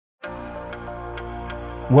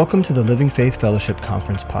Welcome to the Living Faith Fellowship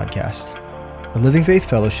Conference podcast. The Living Faith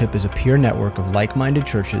Fellowship is a peer network of like-minded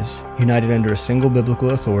churches united under a single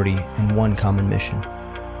biblical authority and one common mission.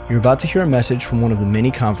 You're about to hear a message from one of the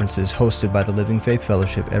many conferences hosted by the Living Faith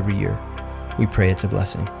Fellowship every year. We pray it's a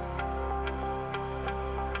blessing.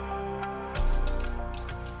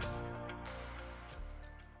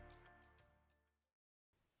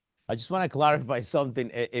 I just want to clarify something.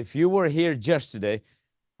 If you were here just today,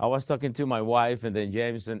 I was talking to my wife and then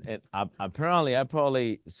James, and apparently I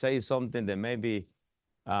probably say something that maybe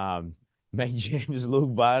make James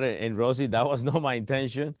look bad and Rosie. That was not my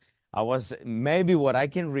intention. Maybe what I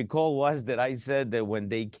can recall was that I said that when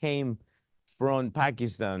they came from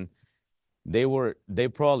Pakistan, they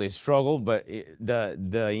probably struggled, but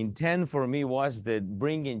the intent for me was that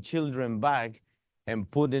bringing children back and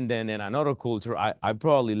putting them in another culture, I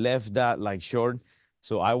probably left that like short.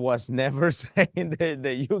 So I was never saying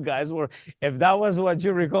that you guys were, if that was what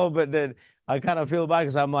you recall, but then I kind of feel bad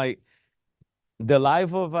because I'm like, the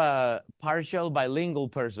life of a partial bilingual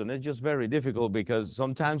person is just very difficult because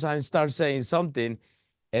sometimes I start saying something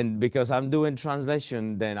and because I'm doing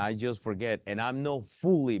translation, then I just forget. And I'm not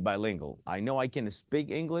fully bilingual. I know I can speak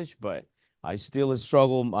English, but I still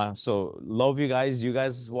struggle. So love you guys. You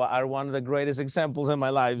guys are one of the greatest examples in my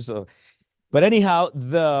life. So, but anyhow,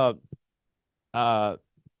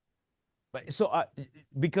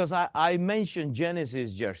 because I mentioned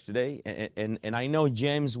Genesis yesterday, and I know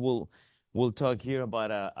James will talk here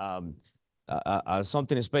about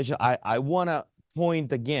something special. I want to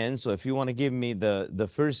point again. So if you want to give me the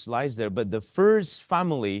first slides there, but the first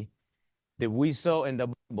family that we saw in the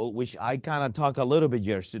Bible, which I kind of talked a little bit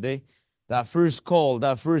yesterday, that first call,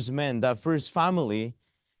 that first man, that first family,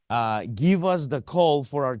 give us the call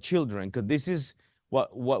for our children, because this is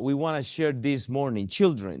what we want to share this morning.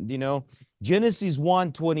 Children, Genesis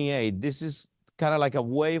 1:28. This is kind of like a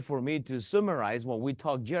way for me to summarize what we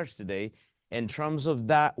talked yesterday in terms of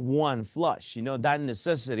that one flesh, that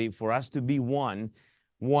necessity for us to be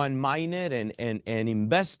one-minded and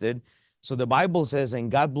invested. So the Bible says, and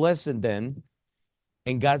God blessed them,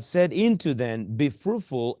 and God said unto them, be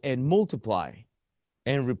fruitful and multiply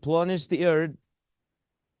and replenish the earth.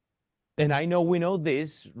 And I know we know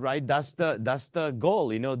this, right? That's the goal.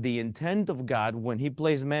 The intent of God when he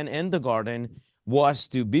placed man in the garden was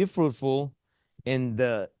to be fruitful in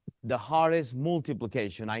the hardest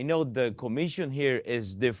multiplication. I know the commission here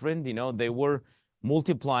is different. They were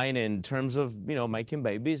multiplying in terms of, making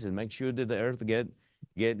babies and make sure that the earth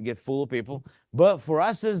get full of people. But for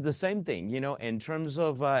us, it's the same thing, in terms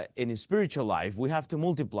of in spiritual life, we have to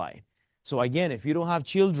multiply. So again, if you don't have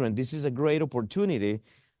children, this is a great opportunity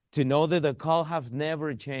to know that the call have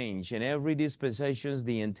never changed. In every dispensations,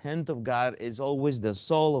 the intent of God is always the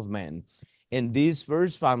soul of man. And this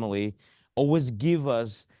first family always give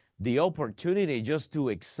us the opportunity just to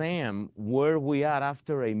examine where we are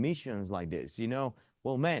after a missions like this.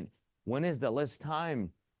 Well, man, when is the last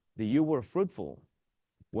time that you were fruitful?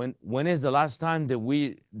 When is the last time that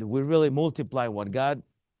we really multiply what God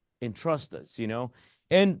entrusts us,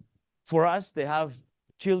 And for us to have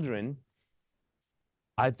children,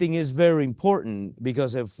 I think is very important,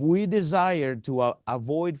 because if we desire to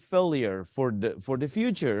avoid failure for the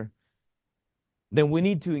future, then we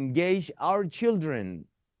need to engage our children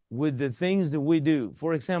with the things that we do.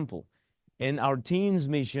 For example, in our team's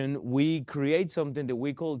mission, we create something that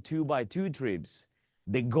we call 2x2 trips.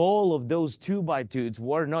 The goal of those 2x2s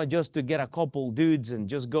were not just to get a couple dudes and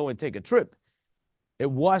just go and take a trip.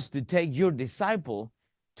 It was to take your disciple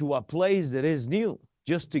to a place that is new,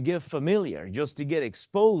 just to get familiar, just to get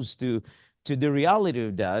exposed to the reality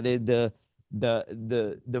of that.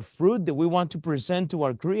 The fruit that we want to present to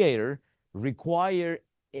our Creator require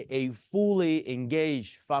a fully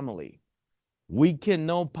engaged family. We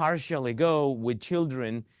cannot partially go with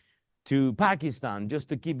children to Pakistan, just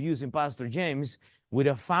to keep using Pastor James, with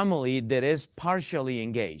a family that is partially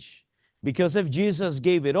engaged. Because if Jesus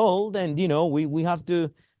gave it all, then, we have to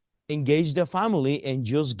engage the family and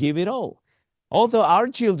just give it all. Although our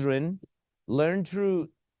children learn through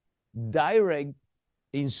direct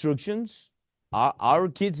instructions, our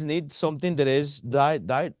kids need something that is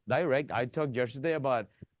direct. I talked yesterday about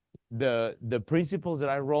the principles that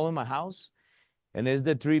I roll in my house, and it's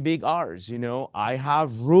the 3 big R's. I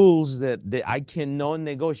have rules that I cannot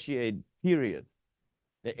negotiate, period.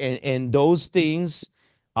 And those things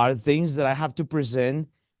are things that I have to present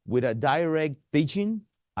with a direct teaching.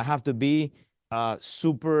 I have to be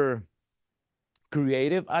super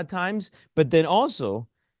creative at times, but then also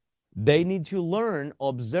they need to learn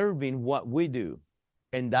observing what we do.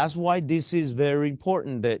 And that's why this is very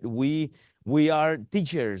important, that we We are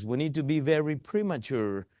teachers. We need to be very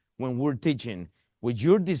premature when we're teaching. With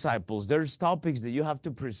your disciples, there's topics that you have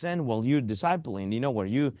to present while you're discipling, where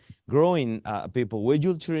you growing people. With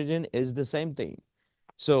your children is the same thing.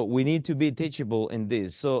 So we need to be teachable in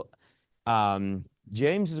this. So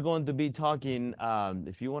James is going to be talking,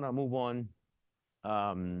 if you want to move on.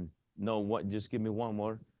 No, what? Just give me one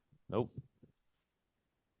more. Nope.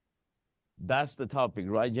 That's the topic,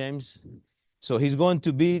 right, James? So he's going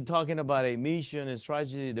to be talking about a mission and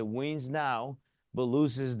strategy that wins now, but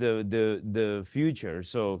loses the future.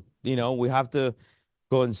 So, we have to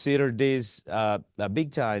consider this a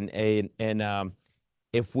big time. And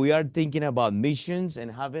if we are thinking about missions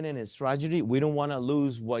and having a strategy, we don't want to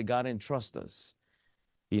lose what God entrusts us.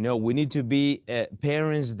 We need to be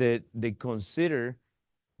parents that consider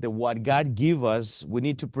that what God give us, we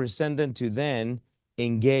need to present them to them,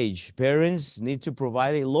 engage. Parents need to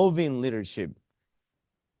provide a loving leadership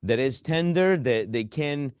that is tender, that they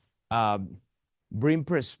can bring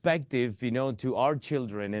perspective, to our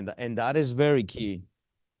children, and that is very key.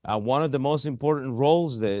 One of the most important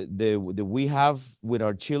roles that we have with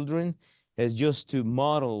our children is just to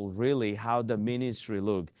model really how the ministry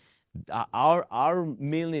look. Our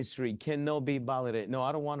ministry cannot be validated. No,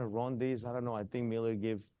 I don't want to run this. I don't know. I think Miller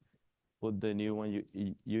put the new one.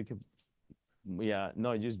 You can, yeah.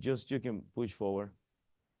 No, just you can push forward.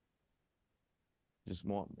 Just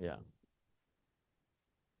more, yeah.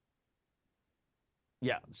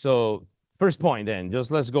 Yeah. So first point, then,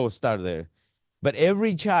 just let's go start there. But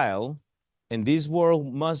every child in this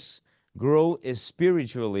world must grow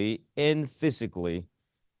spiritually and physically.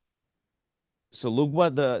 So look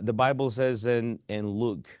what the Bible says in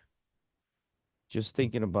Luke. Just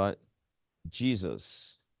thinking about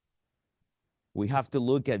Jesus. We have to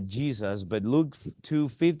look at Jesus, but Luke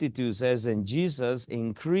 2:52 says, and Jesus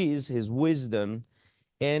increased his wisdom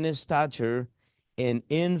and his stature and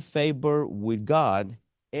in favor with God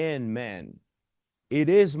and man. It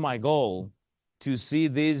is my goal to see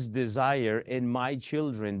this desire in my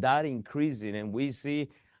children, that increasing, and we see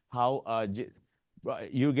how,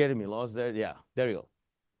 you're getting me lost there? Yeah, there you go.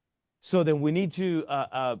 So then we need to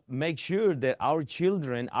make sure that our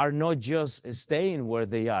children are not just staying where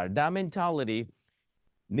they are. That mentality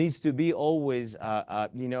needs to be always,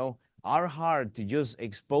 our heart to just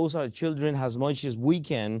expose our children as much as we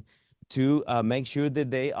can to make sure that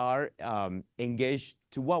they are engaged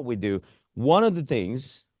to what we do. One of the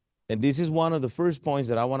things, and this is one of the first points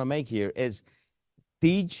that I want to make here, is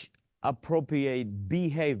teach appropriate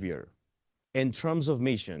behavior in terms of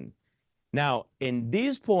mission. Now, in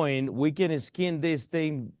this point, we can skin this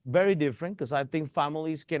thing very different because I think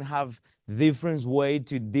families can have different way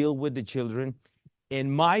to deal with the children. In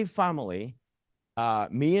my family,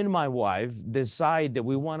 me and my wife decide that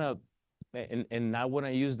we want to, and I want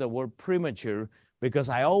to use the word premature because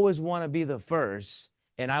I always want to be the first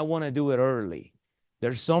and I want to do it early.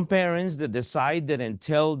 There's some parents that decide that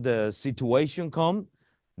until the situation comes,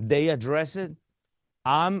 they address it.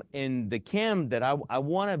 I'm in the camp that I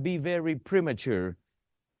want to be very premature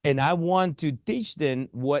and I want to teach them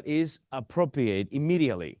what is appropriate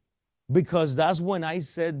immediately because that's when I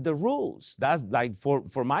set the rules. That's like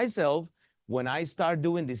for myself, when I start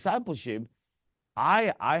doing discipleship,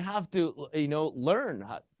 I have to, learn.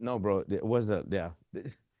 No, bro, it was yeah.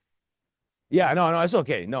 Yeah, no, it's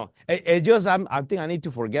okay. No, it's just I think I need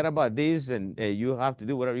to forget about this, and you have to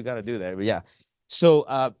do whatever you got to do there. But yeah, so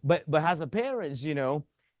but as a parents,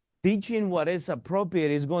 teaching what is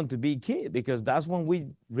appropriate is going to be key because that's when we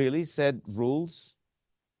really set roles.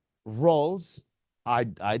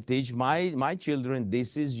 I teach my children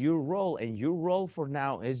this is your role, and your role for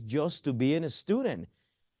now is just to be a student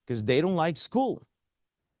because they don't like school.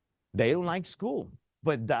 They don't like school.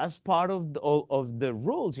 But that's part of the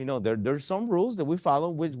rules. There's some rules that we follow,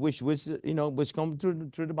 which which come through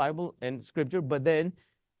the Bible and Scripture. But then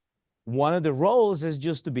one of the roles is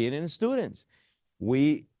just to be in students.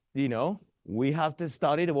 We we have to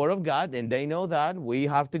study the Word of God, and they know that we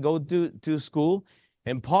have to go to school.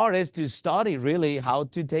 And part is to study really how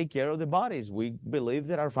to take care of the bodies. We believe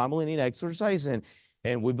that our family need exercise,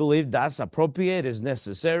 and we believe that's appropriate, is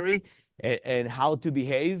necessary, and how to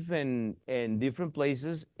behave in different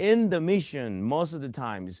places. In the mission, most of the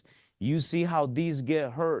times, you see how these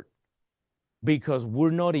get hurt because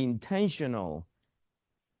we're not intentional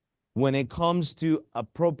when it comes to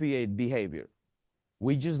appropriate behavior.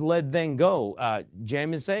 We just let them go.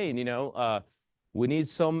 James is saying, we need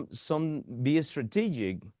some be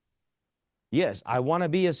strategic. Yes, I want to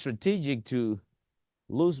be a strategic to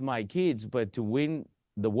lose my kids, but to win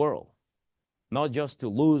the world, not just to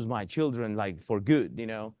lose my children like for good.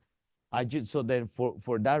 So then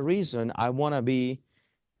for that reason, I want to be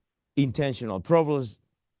intentional. Proverbs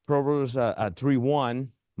 3:1,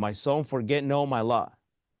 my son, forget no my law.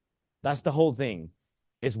 That's the whole thing.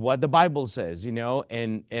 It's what the Bible says,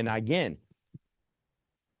 and again,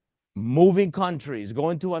 moving countries,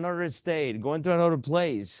 going to another state, going to another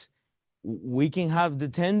place, we can have the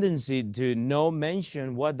tendency to not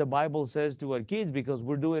mention what the Bible says to our kids because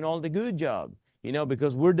we're doing all the good job,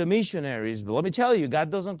 because we're the missionaries. But let me tell you,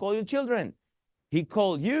 God doesn't call you children. He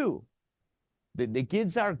called you. The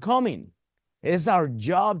kids are coming. It's our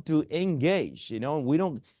job to engage, we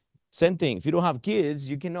don't, same thing. If you don't have kids,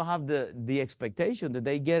 you cannot have the expectation that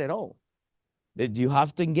they get it all. That you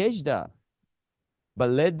have to engage that.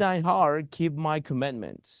 But let thine heart keep my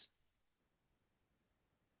commandments.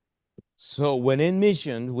 So when in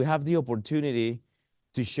mission, we have the opportunity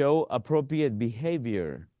to show appropriate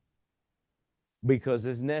behavior because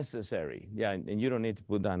it's necessary. Yeah, and you don't need to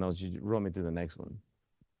put that note. You roll me to the next one.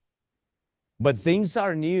 But things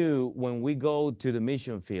are new when we go to the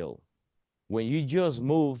mission field. When you just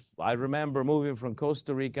move, I remember moving from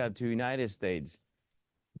Costa Rica to United States.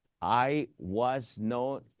 I was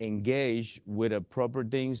not engaged with the proper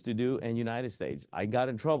things to do in United States. I got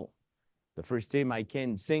in trouble. The first time I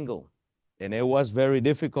came single. And it was very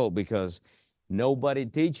difficult because nobody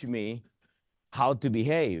teach me how to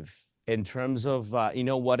behave in terms of,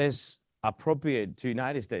 what is appropriate to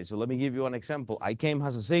United States. So let me give you an example. I came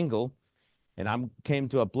as a single, and I came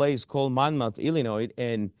to a place called Monmouth, Illinois,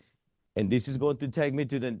 and this is going to take me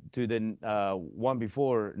to the one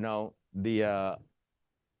before. No, the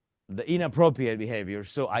inappropriate behavior.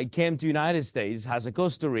 So I came to United States as a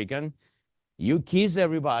Costa Rican. You kiss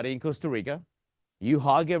everybody in Costa Rica. You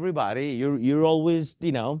hug everybody. You're always,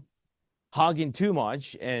 hugging too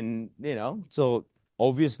much. And, so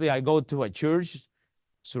obviously I go to a church,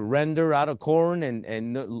 surrender out of corn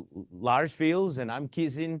and large fields, and I'm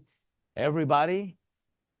kissing everybody,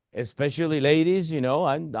 especially ladies.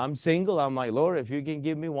 I'm single. I'm like, Lord, if you can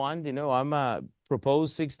give me one, I'm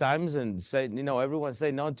proposed 6 times and said, everyone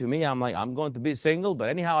say no to me. I'm like, I'm going to be single. But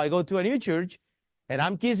anyhow, I go to a new church and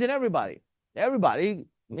I'm kissing everybody. Everybody,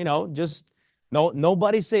 just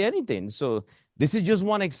nobody say anything. So this is just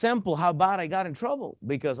one example how bad I got in trouble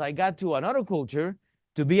because I got to another culture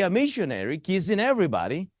to be a missionary, kissing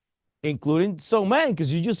everybody, including some men,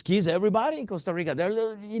 because you just kiss everybody in Costa Rica.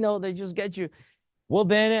 They're, they just get you. Well,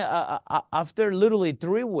 then after literally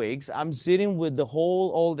 3 weeks, I'm sitting with the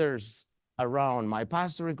whole elders around, my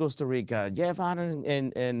pastor in Costa Rica, Jeff Adams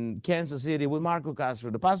in Kansas City with Marco Castro,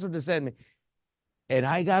 the pastor that sent me. And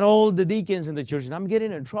I got all the deacons in the church, and I'm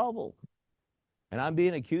getting in trouble. And I'm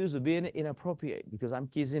being accused of being inappropriate because I'm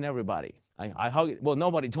kissing everybody. I hug it. Well,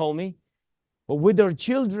 nobody told me. But with our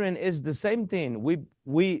children, it's the same thing.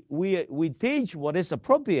 We teach what is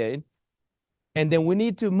appropriate, and then we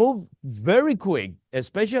need to move very quick,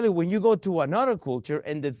 especially when you go to another culture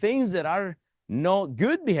and the things that are not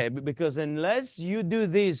good behavior, because unless you do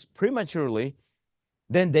this prematurely,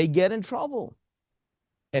 then they get in trouble.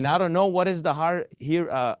 And I don't know what is the heart here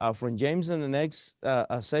from James in the next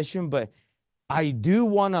session, but I do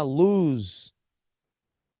want to lose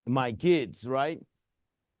my kids, right?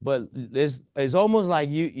 But it's almost like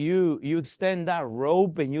you extend that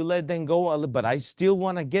rope and you let them go a little, but I still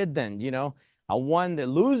want to get them, I want to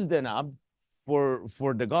lose them up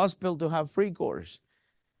for the gospel to have free course.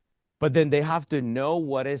 But then they have to know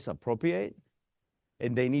what is appropriate,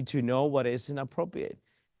 and they need to know what is inappropriate.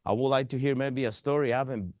 I would like to hear maybe a story out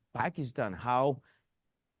in Pakistan, how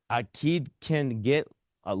a kid can get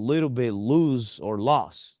a little bit loose or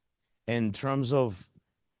lost in terms of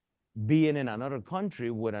being in another country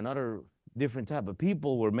with another different type of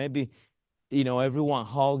people where maybe, everyone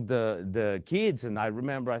hugged the kids. And I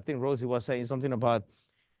remember, I think Rosie was saying something about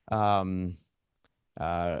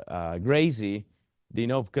Gracie,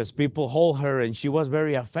 because people hold her and she was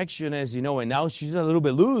very affectionate, and now she's a little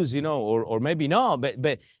bit loose, or maybe not.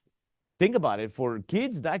 But think about it. For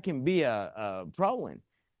kids, that can be a problem.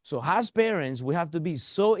 So as parents, we have to be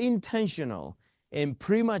so intentional and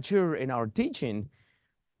premature in our teaching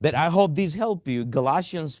that I hope this help you.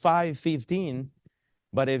 Galatians 5:15,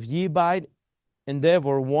 but if ye by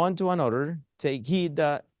endeavor one to another, take heed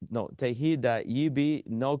that ye be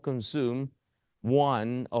not consumed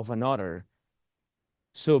one of another.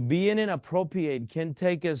 So being inappropriate can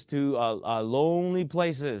take us to lonely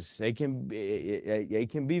places. It can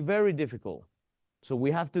be very difficult. So we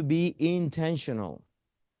have to be intentional.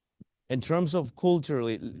 In terms of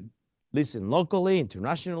culturally, listen, locally,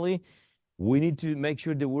 internationally, we need to make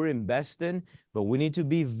sure that we're investing, but we need to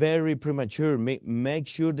be very premature. Make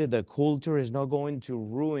sure that the culture is not going to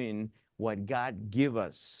ruin what God give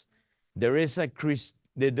us. there is a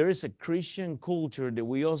Christian culture that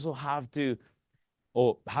we also have to,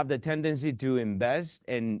 or have the tendency to invest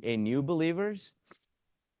in new believers.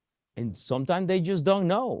 And sometimes they just don't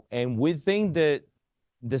know. And we think that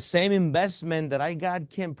the same investment that I got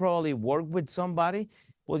can probably work with somebody.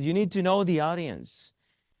 Well, you need to know the audience.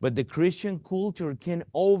 But the Christian culture can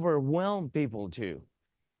overwhelm people too.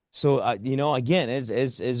 So, again,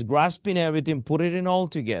 as grasping everything, put it in all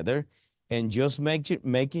together, and just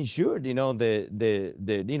making sure, God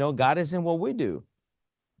is in what we do.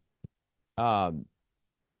 Um,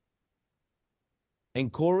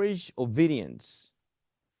 encourage obedience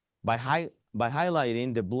by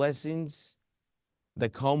highlighting the blessings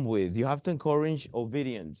that come with. You have to encourage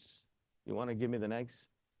obedience. You want to give me the next?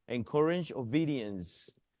 Encourage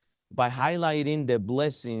obedience by highlighting the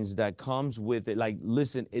blessings that comes with it. Like,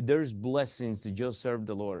 listen, there's blessings to just serve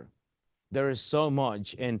the Lord. There is so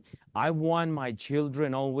much, and I want my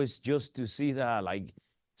children always just to see that. Like,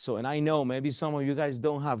 so, and I know maybe some of you guys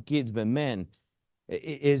don't have kids, but man,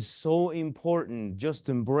 it is so important just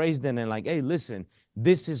to embrace them and like, hey, listen,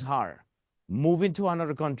 this is hard. Moving to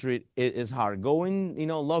another country is hard. Going,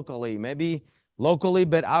 locally, maybe locally,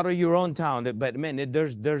 but out of your own town. But man,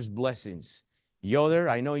 there's blessings. Yoder,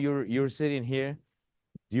 I know you're sitting here.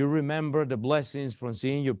 You remember the blessings from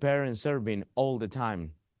seeing your parents serving all the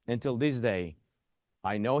time until this day.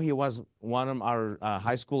 I know he was one of our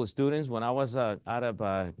high school students when I was out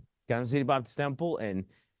of Kansas City Baptist Temple,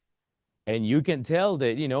 and you can tell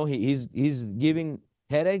that he's giving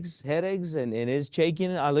headaches, and is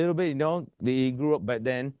shaking a little bit. He grew up, but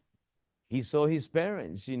then he saw his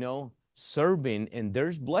parents, serving, and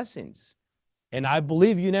there's blessings, and I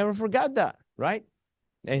believe you never forgot that, right?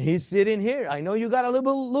 And he's sitting here. I know you got a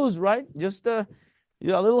little loose, right? Just a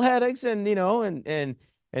little headaches, and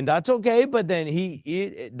and that's okay. But then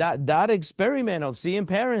that experiment of seeing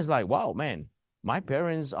parents like, wow, man, my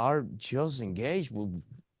parents are just engaged with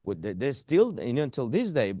they're still, until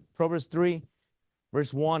this day. Proverbs 3,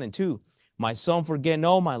 verse 1 and 2. My son, forget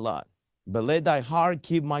not my lot, but let thy heart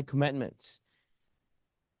keep my commandments.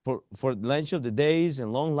 For length of the days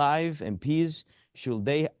and long life and peace should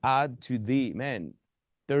they add to thee. Man,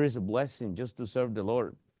 there is a blessing just to serve the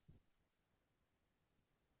Lord.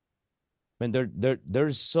 And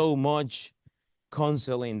there's so much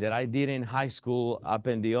counseling that I did in high school up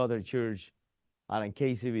in the other church out in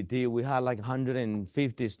KCBT. We had like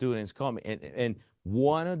 150 students coming. And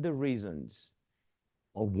one of the reasons,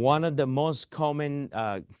 or one of the most common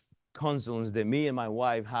counselings that me and my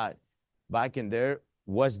wife had back in there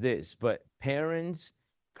was this, but parents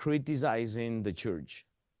criticizing the church.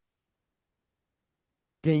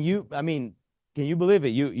 Can you believe it?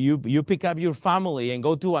 You pick up your family and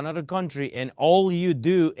go to another country, and all you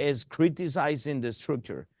do is criticizing the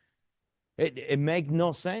structure. It makes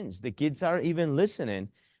no sense. The kids are even listening.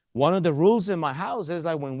 One of the rules in my house is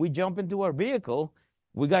like, when we jump into our vehicle,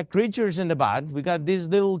 we got creatures in the back. We got these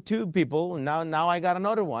little two people, and now I got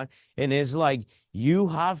another one. And it's like, you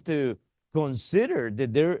have to consider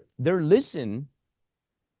that they're listening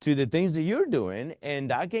to the things that you're doing, and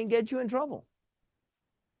that can get you in trouble.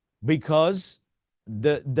 Because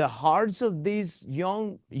the hearts of these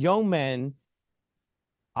young men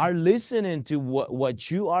are listening to what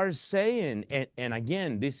you are saying. And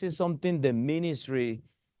again, this is something the ministry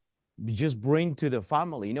just bring to the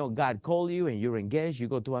family. God called you and you're engaged. You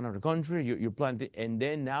go to another country, you're planting, and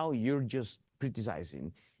then now you're just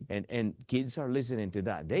criticizing. And kids are listening to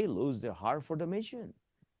that. They lose their heart for the mission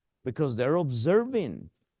because they're observing.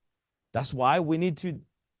 That's why we need to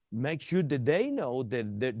make sure that they know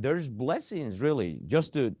that there's blessings, really,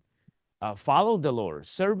 just to follow the Lord,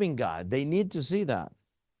 serving God. They need to see that.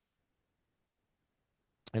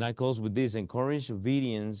 And I close with this: encourage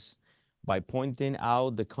obedience by pointing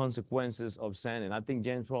out the consequences of sin. And I think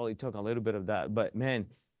James probably took a little bit of that. But man,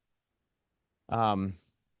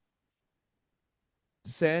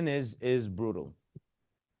 sin is brutal,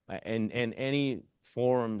 and any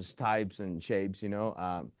forms, types, and shapes.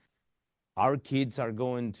 Our kids are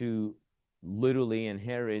going to literally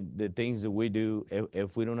inherit the things that we do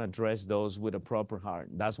if we don't address those with a proper heart.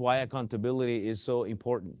 That's why accountability is so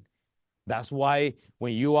important. That's why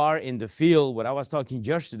when you are in the field, what I was talking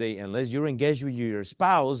yesterday, unless you're engaged with your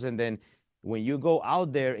spouse, and then when you go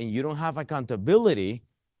out there and you don't have accountability,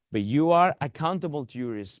 but you are accountable to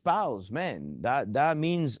your spouse, man, that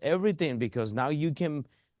means everything, because now you can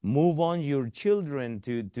move on your children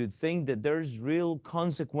to think that there's real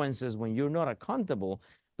consequences when you're not accountable.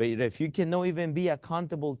 But if you cannot even be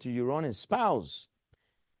accountable to your own spouse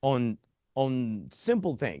on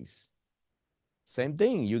simple things, same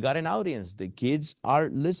thing. You got an audience. The kids are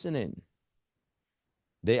listening.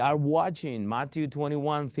 They are watching Matthew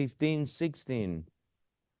 21, 15, 16.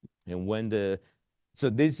 And so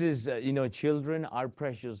this is, children are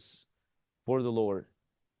precious for the Lord.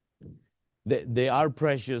 They are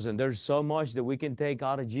precious, and there's so much that we can take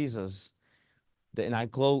out of Jesus. And I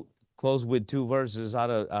close with two verses out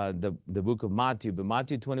of the book of Matthew. But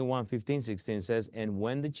Matthew 21, 15, 16 says, and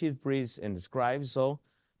when the chief priests and the scribes saw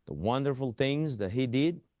the wonderful things that he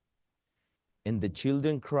did, and the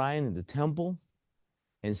children crying in the temple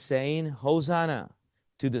and saying, Hosanna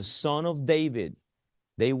to the Son of David,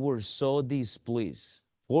 they were so displeased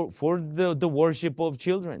for the worship of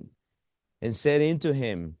children, and said unto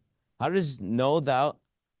him, how dost know thou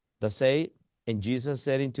say? And Jesus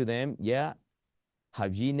said unto them, yeah,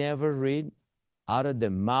 have ye never read, out of the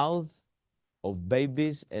mouth of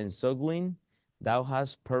babies and suckling, thou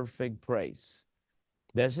hast perfect praise.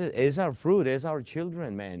 That's it. It's our fruit. It's our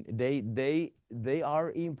children, man. They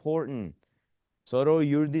are important. So are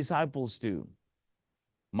your disciples too.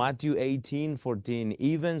 Matthew 18, 14.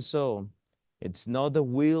 Even so, it's not the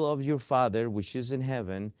will of your Father which is in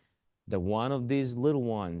heaven that one of these little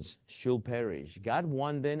ones should perish. God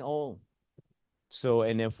wants them all. So,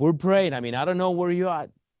 and if we're praying, I don't know where you're at.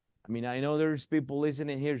 I know there's people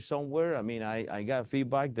listening here somewhere. I got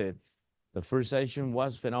feedback that the first session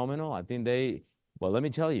was phenomenal. I think well, let me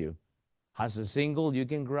tell you, as a single, you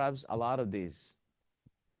can grasp a lot of this.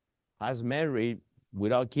 As married,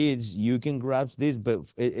 without kids, you can grasp this, but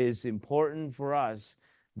it is important for us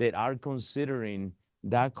that are considering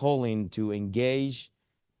that calling to engage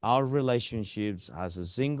our relationships as a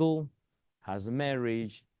single, as a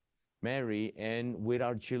marriage, and with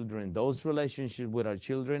our children. Those relationships with our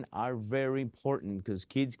children are very important because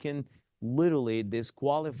kids can literally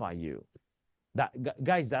disqualify you.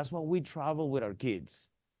 Guys, that's why we travel with our kids.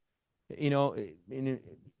 You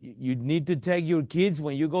need to take your kids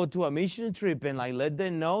when you go to a mission trip and let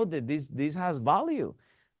them know that this has value,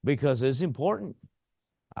 because it's important.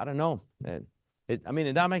 I don't know. Did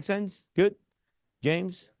that make sense? Good.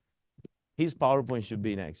 James, his PowerPoint should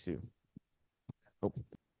be next to. Oh.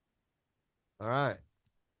 All right.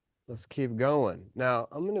 Let's keep going. Now,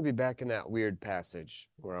 I'm going to be back in that weird passage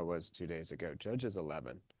where I was 2 days ago, Judges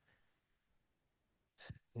 11.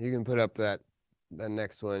 You can put up the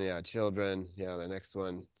next one. Yeah, children. Yeah, the next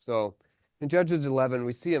one. So in Judges 11,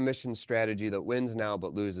 we see a mission strategy that wins now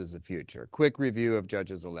but loses the future. Quick review of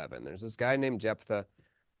Judges 11. There's this guy named Jephthah,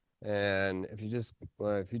 and if you just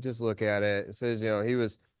look at it, it says, he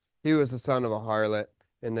was the son of a harlot,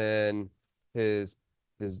 and then then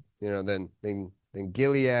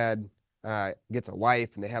Gilead gets a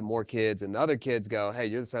wife, and they have more kids, and the other kids go, hey,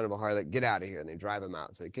 you're the son of a harlot, get out of here, and they drive him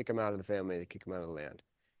out. So they kick him out of the family, they kick him out of the land.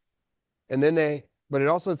 And then but it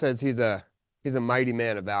also says he's a mighty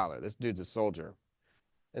man of valor. This dude's a soldier.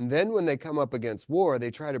 And then when they come up against war,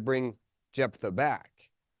 they try to bring Jephthah back.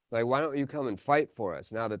 Like, why don't you come and fight for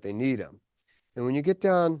us now that they need him? And when you get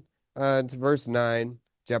down to verse 9,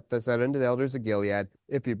 Jephthah said unto the elders of Gilead,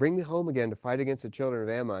 if you bring me home again to fight against the children of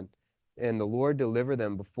Ammon, and the Lord deliver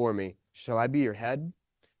them before me, shall I be your head?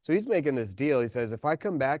 So he's making this deal. He says, if I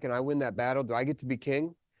come back and I win that battle, do I get to be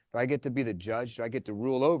king? Do I get to be the judge? Do I get to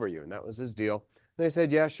rule over you? And that was his deal. And they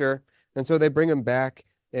said, yeah, sure. And so they bring him back,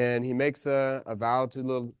 and he makes a vow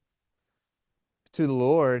to the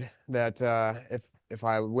Lord that if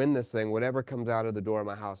I win this thing, whatever comes out of the door of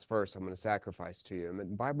my house first, I'm going to sacrifice to you. And the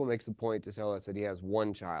Bible makes a point to tell us that he has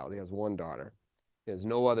one child. He has one daughter. He has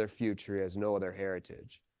no other future. He has no other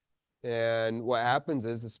heritage. And what happens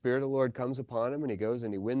is the Spirit of the Lord comes upon him, and he goes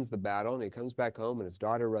and he wins the battle, and he comes back home, and his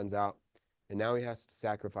daughter runs out, and now he has to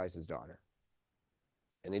sacrifice his daughter.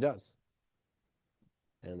 And he does.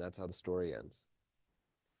 And that's how the story ends.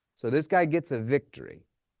 So this guy gets a victory,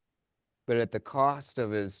 but at the cost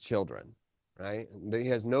of his children, right? He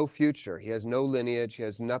has no future. He has no lineage. He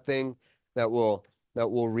has nothing that will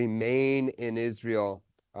remain in Israel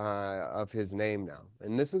of his name now.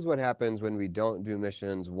 And this is what happens when we don't do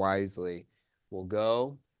missions wisely. We'll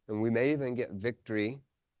go, and we may even get victory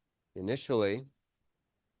initially,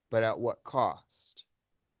 but at what cost?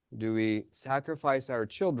 Do we sacrifice our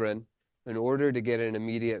children in order to get an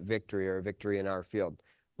immediate victory or a victory in our field?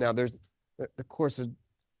 Now, this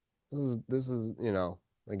is,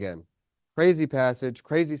 again, crazy passage,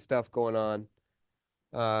 crazy stuff going on.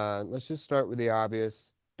 Let's just start with the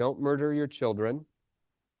obvious. Don't murder your children.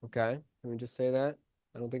 Okay, can we just say that?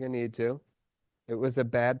 I don't think I need to. It was a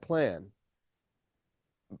bad plan.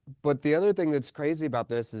 But the other thing that's crazy about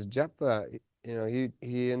this is Jephthah,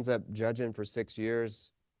 he ends up judging for 6 years,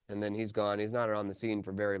 and then he's gone. He's not on the scene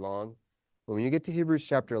for very long. But when you get to Hebrews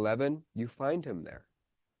chapter 11, you find him there.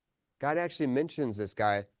 God actually mentions this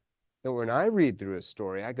guy that when I read through his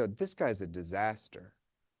story, I go, this guy's a disaster.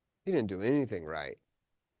 He didn't do anything right.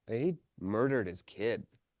 He murdered his kid.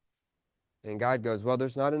 And God goes, well,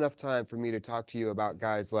 there's not enough time for me to talk to you about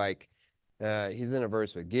guys like, he's in a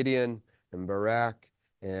verse with Gideon and Barak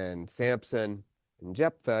and Samson and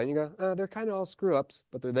Jephthah. And you go, oh, they're kind of all screw-ups,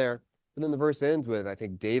 but they're there. But then the verse ends with, I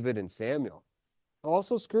think, David and Samuel.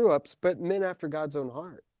 Also screw-ups, but men after God's own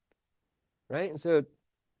heart. Right? And so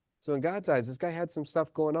in God's eyes, this guy had some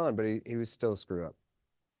stuff going on, but he was still a screw-up.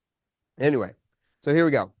 Anyway, so here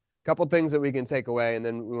we go. A couple things that we can take away, and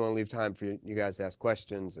then we want to leave time for you guys to ask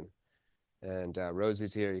questions. And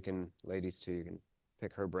Rosie's here. Ladies too, you can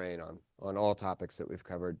pick her brain on all topics that we've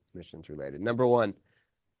covered, missions related. Number one,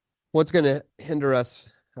 what's going to hinder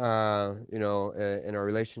us, in our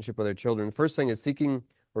relationship with our children? The first thing is seeking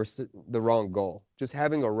the wrong goal, just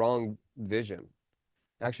having a wrong vision,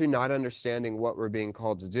 actually not understanding what we're being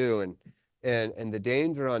called to do. And the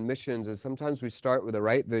danger on missions is sometimes we start with the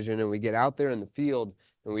right vision and we get out there in the field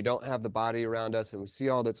and we don't have the body around us and we see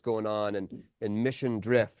all that's going on, and mission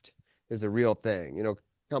drift is a real thing.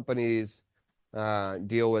 Companies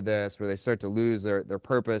deal with this where they start to lose their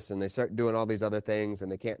purpose and they start doing all these other things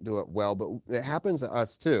and they can't do it well. But it happens to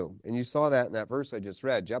us too. And you saw that in that verse I just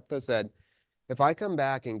read. Jephthah said, if I come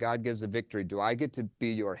back and God gives a victory, do I get to be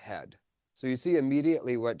your head? So you see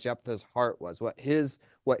immediately what Jephthah's heart was, what his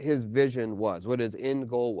vision was, what his end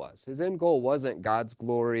goal was. His end goal wasn't God's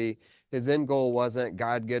glory. His end goal wasn't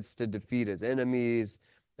God gets to defeat his enemies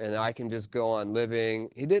and I can just go on living.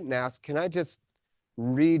 He didn't ask, can I just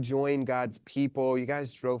rejoin God's people? You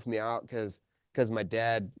guys drove me out because my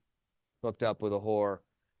dad hooked up with a whore.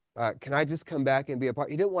 Can I just come back and be a part?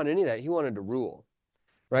 He didn't want any of that. He wanted to rule.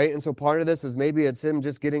 Right? And so part of this is maybe it's him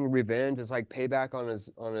just getting revenge. It's like payback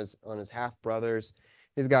on his half brothers.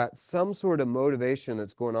 He's got some sort of motivation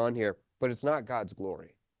that's going on here, but it's not God's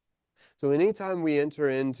glory. So anytime we enter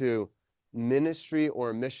into ministry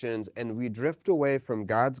or missions and we drift away from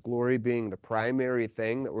God's glory being the primary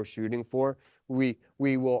thing that we're shooting for, we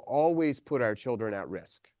will always put our children at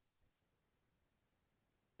risk.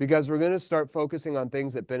 Because we're going to start focusing on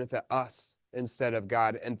things that benefit us instead of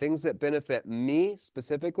God, and things that benefit me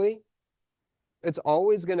specifically. It's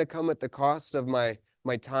always going to come at the cost of my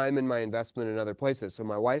time and my investment in other places. So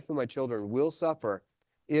my wife and my children will suffer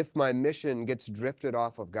if my mission gets drifted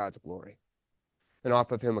off of God's glory and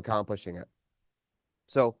off of him accomplishing it.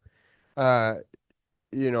 So,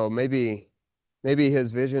 maybe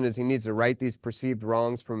his vision is he needs to right these perceived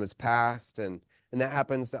wrongs from his past, and that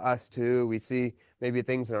happens to us too. We see maybe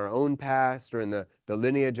things in our own past or in the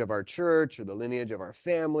lineage of our church or the lineage of our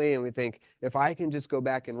family, and we think, if I can just go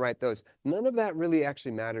back and right those, none of that really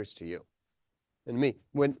actually matters to you and me.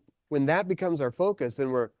 When that becomes our focus,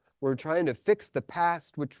 then we're trying to fix the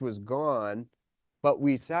past, which was gone, but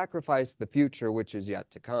we sacrifice the future, which is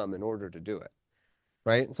yet to come, in order to do it,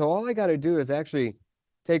 right? So all I got to do is actually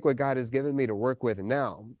take what God has given me to work with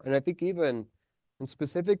now. And I think even, and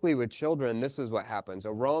specifically with children, this is what happens.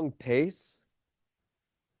 A wrong pace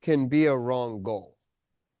can be a wrong goal.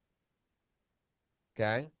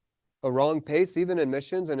 Okay? A wrong pace, even in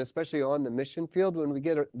missions, and especially on the mission field, when we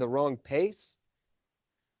get the wrong pace,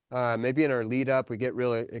 maybe in our lead up, we get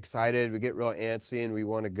really excited, we get real antsy, and we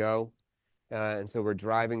want to go. And so we're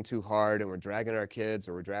driving too hard, and we're dragging our kids,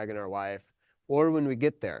 or we're dragging our wife. Or when we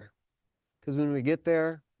get there. Because when we get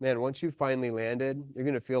there, man, once you finally landed, you're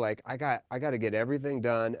going to feel like, I got to get everything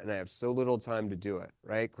done, and I have so little time to do it,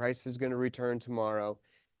 right? Christ is going to return tomorrow,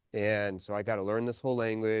 and so I got to learn this whole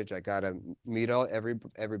language. I got to meet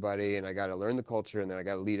everybody, and I got to learn the culture, and then I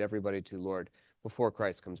got to lead everybody to Lord before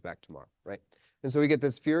Christ comes back tomorrow, right? And so we get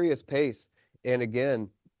this furious pace, and again,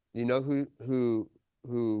 you know who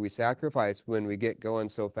we sacrifice when we get going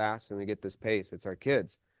so fast and we get this pace? It's our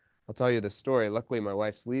kids. I'll tell you the story. Luckily, my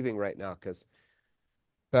wife's leaving right now because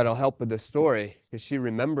that'll help with the story, because she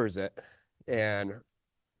remembers it, and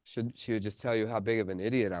she would just tell you how big of an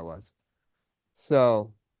idiot I was.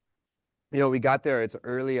 So, we got there. It's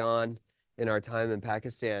early on in our time in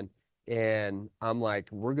Pakistan, and I'm like,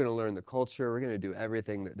 we're going to learn the culture. We're going to do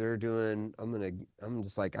everything that they're doing. I'm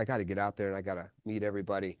just like, I got to get out there and I got to meet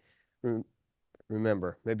everybody.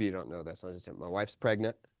 Remember, maybe you don't know this. I'll just say my wife's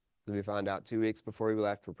pregnant. We found out 2 weeks before we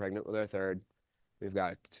left, we're pregnant with our third. We've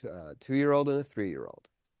got a 2-year-old and a 3-year-old,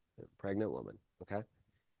 pregnant woman, okay?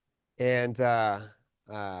 And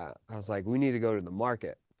I was like, we need to go to the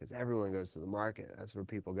market, because everyone goes to the market. That's where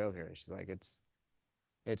people go here. And she's like,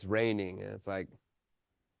 it's raining, and it's like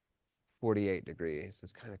 48 degrees.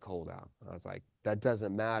 It's kind of cold out. I was like, that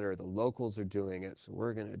doesn't matter. The locals are doing it, so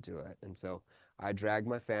we're going to do it. And so I dragged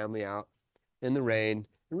my family out. in the rain.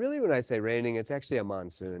 And really, when I say raining, it's actually a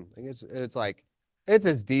monsoon. Like it's like it's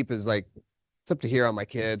as deep as like it's up to here on my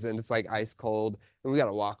kids, and it's like ice cold, and we got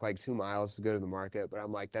to walk like 2 miles to go to the market. But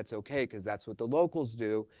I'm like, that's okay because that's what the locals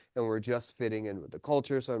do, and we're just fitting in with the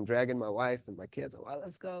culture. So I'm dragging my wife and my kids. Well,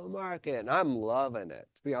 let's go to the market, and I'm loving it.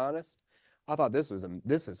 To be honest, I thought this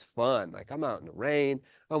is fun. Like I'm out in the rain,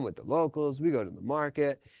 I'm with the locals. We go to the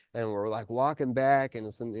market, and we're like walking back, and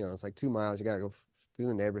it's like 2 miles. You got to go through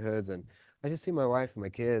the neighborhoods, and I just see my wife and my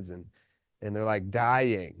kids, and they're like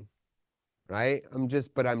dying, right?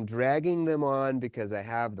 But I'm dragging them on because I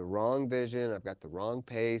have the wrong vision. I've got the wrong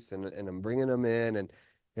pace, and I'm bringing them in,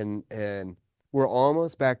 and we're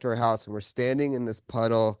almost back to our house, and we're standing in this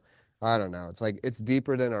puddle. I don't know. It's like it's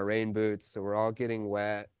deeper than our rain boots, so we're all getting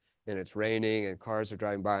wet, and it's raining, and cars are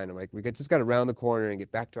driving by, and I'm like, just got to round the corner and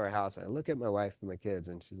get back to our house. And I look at my wife and my kids,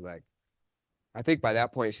 and she's like, I think by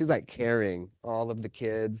that point she's like carrying all of the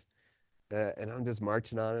kids, and I'm just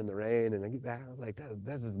marching on in the rain, and I get back. I was like,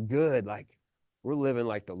 this is good. Like we're living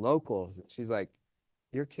like the locals. And she's like,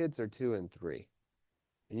 your kids are 2 and 3,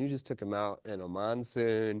 and you just took them out in a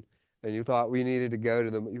monsoon, and you thought we needed to go to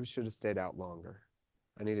them. You should have stayed out longer.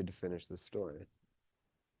 I needed to finish this story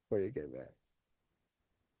before you get back.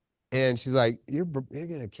 And she's like, you're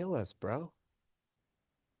gonna kill us, bro.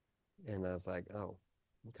 And I was like, oh,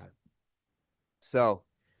 okay. So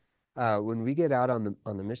when we get out on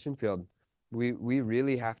the mission field, we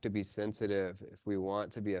really have to be sensitive if we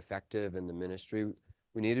want to be effective in the ministry.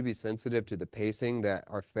 We need to be sensitive to the pacing that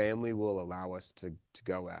our family will allow us to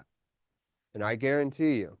go at. And I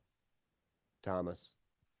guarantee you, Thomas,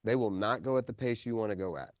 they will not go at the pace you want to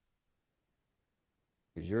go at.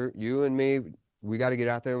 Because you and me, we got to get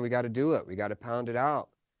out there and we got to do it. We got to pound it out.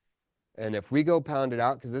 And if we go pound it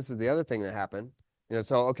out, because this is the other thing that happened,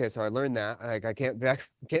 so I learned that like I can't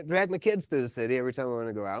drag my kids through the city every time I want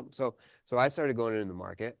to go out. So I started going into the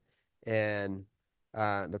market, and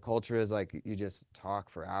the culture is like you just talk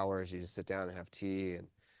for hours. You just sit down and have tea,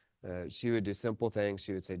 and she would do simple things.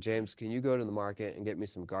 She would say, James, can you go to the market and get me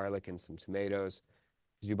some garlic and some tomatoes?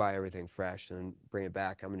 Because you buy everything fresh and bring it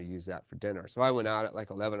back. I'm going to use that for dinner. So I went out at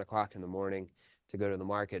like 11 o'clock in the morning to go to the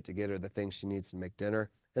market to get her the things she needs to make dinner.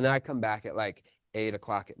 And then I come back at like 8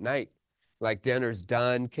 o'clock at night. Like dinner's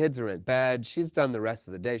done, kids are in bed. She's done the rest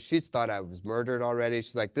of the day. She's thought I was murdered already.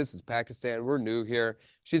 She's like, this is Pakistan. We're new here.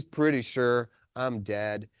 She's pretty sure I'm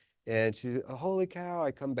dead. And she's, oh, holy cow. I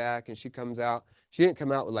come back and she comes out. She didn't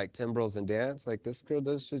come out with like timbrels and dance like this girl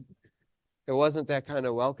does. It wasn't that kind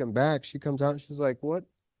of welcome back. She comes out and she's like, what'd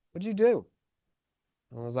you do?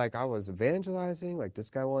 I was like, I was evangelizing. Like this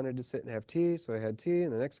guy wanted to sit and have tea. So I had tea,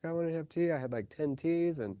 and the next guy wanted to have tea. I had like 10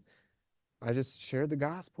 teas, and I just shared the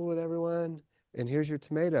gospel with everyone. And here's your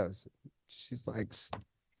tomatoes. She's like,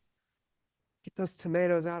 get those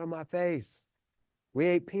tomatoes out of my face. We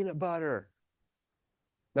ate peanut butter.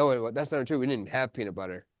 No, that's not true. We didn't have peanut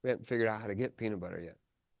butter. We hadn't figured out how to get peanut butter yet.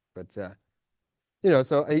 But,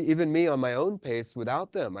 so even me on my own pace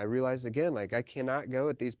without them, I realized again, like I cannot go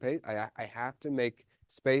at these pace. I have to make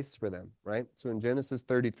space for them, right? So in Genesis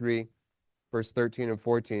 33, verse 13 and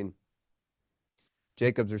 14,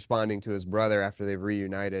 Jacob's responding to his brother after they've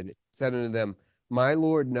reunited. He said unto them, my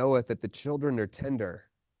Lord knoweth that the children are tender,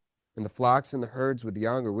 and the flocks and the herds with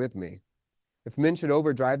young are with me. If men should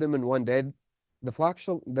overdrive them in one day, the flock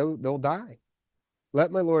they'll die.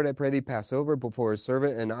 Let my Lord, I pray thee, pass over before his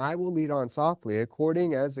servant, and I will lead on softly,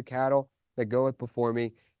 according as the cattle that goeth before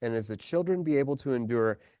me, and as the children be able to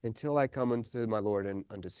endure until I come unto my Lord and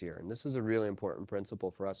unto Seir. And this is a really important principle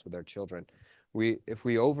for us with our children. If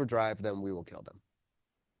we overdrive them, we will kill them.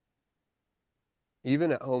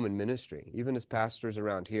 Even at home in ministry, even as pastors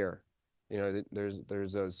around here,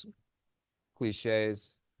 there's those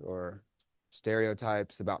cliches or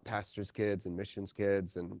stereotypes about pastors' kids and missions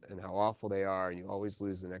kids and how awful they are, and you always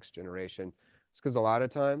lose the next generation. It's because a lot of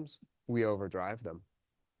times we overdrive them.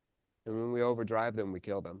 And when we overdrive them, we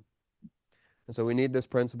kill them. And so we need this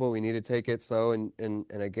principle. We need to take it slow. And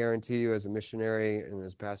I guarantee you, as a missionary and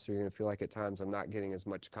as a pastor, you're going to feel like at times I'm not getting as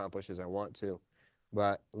much accomplished as I want to.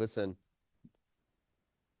 But listen,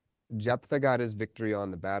 Jephthah got his victory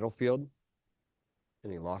on the battlefield,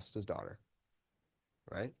 and he lost his daughter,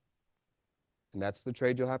 right? And that's the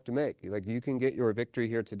trade you'll have to make. Like you can get your victory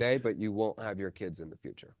here today, but you won't have your kids in the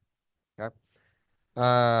future. Okay.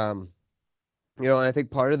 And I think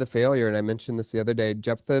part of the failure, and I mentioned this the other day,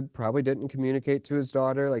 Jephthah probably didn't communicate to his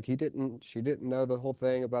daughter. Like she didn't know the whole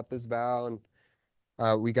thing about this vow.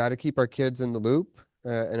 And we got to keep our kids in the loop.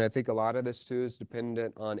 And I think a lot of this too is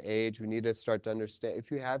dependent on age. We need to start to understand, if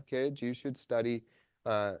you have kids, you should study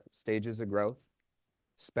stages of growth,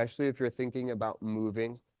 especially if you're thinking about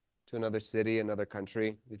moving to another city, another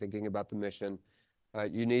country, you're thinking about the mission,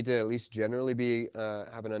 you need to at least generally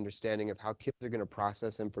have an understanding of how kids are going to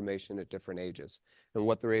process information at different ages and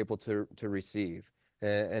what they're able to receive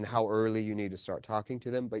and how early you need to start talking to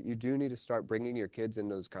them. But you do need to start bringing your kids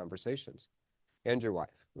into those conversations and your wife.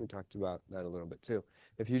 We talked about that a little bit too.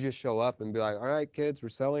 If you just show up and be like, all right, kids, we're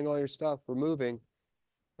selling all your stuff, we're moving,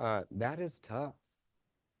 that is tough.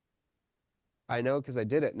 I know because I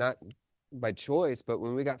did it, not by choice, but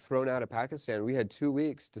when we got thrown out of Pakistan, we had 2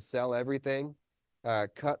 weeks to sell everything,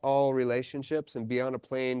 cut all relationships, and be on a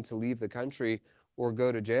plane to leave the country or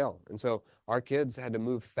go to jail. And so our kids had to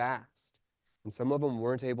move fast, and some of them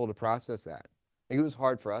weren't able to process that. It was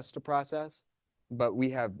hard for us to process, but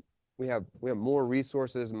we have more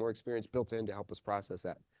resources and more experience built in to help us process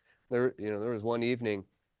that. There was one evening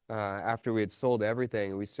after we had sold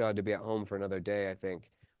everything, and we still had to be at home for another day, I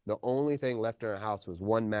think. The only thing left in our house was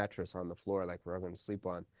one mattress on the floor, like we're all going to sleep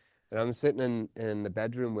on. And I'm sitting in the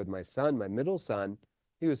bedroom with my son, my middle son.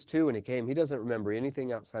 He was 2 when he came. He doesn't remember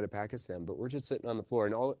anything outside of Pakistan, but we're just sitting on the floor,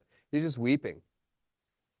 and he's just weeping.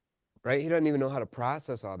 Right? He doesn't even know how to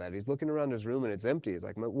process all that. He's looking around his room and it's empty. He's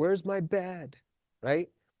like, where's my bed? Right?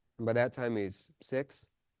 And by that time he's 6,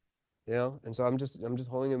 And so I'm just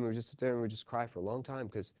holding him, and we just sit there and we just cry for a long time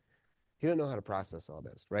because he doesn't know how to process all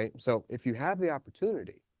this, right? So if you have the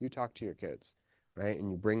opportunity, you talk to your kids, right?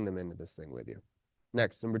 And you bring them into this thing with you.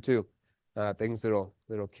 Next, number 2, things that'll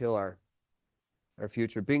kill our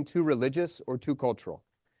future. Being too religious or too cultural,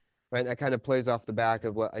 right? That kind of plays off the back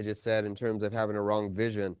of what I just said in terms of having a wrong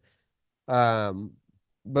vision. But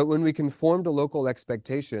when we conform to local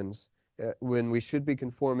expectations, when we should be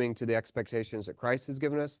conforming to the expectations that Christ has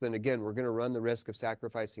given us, then again, we're going to run the risk of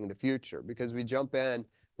sacrificing the future because we jump in,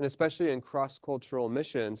 and especially in cross-cultural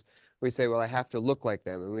missions, we say, well, I have to look like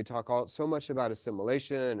them. And we talk so much about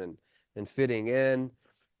assimilation and fitting in,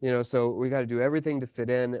 so we got to do everything to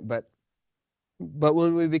fit in. But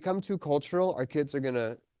when we become too cultural, our kids are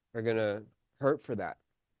gonna hurt for that.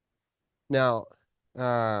 Now,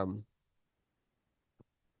 I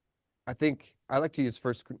think I like to use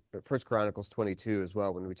First Chronicles 22 as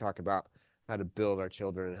well when we talk about how to build our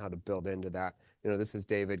children and how to build into that. This is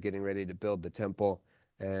David getting ready to build the temple,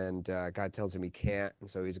 and God tells him he can't, and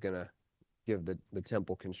so he's going to give the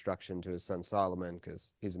temple construction to his son Solomon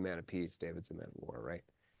because he's a man of peace. David's a man of war, right?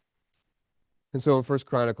 And so in First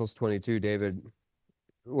Chronicles 22, David,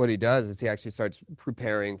 what he does is he actually starts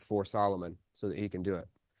preparing for Solomon so that he can do it.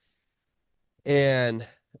 And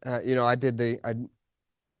I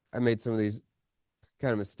made some of these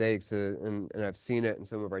kind of mistakes, and I've seen it in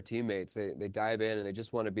some of our teammates. They dive in and they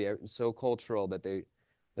just want to be so cultural that they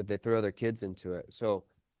throw their kids into it. So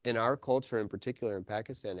in our culture, in particular in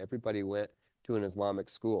Pakistan, everybody went to an Islamic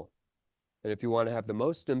school. And if you want to have the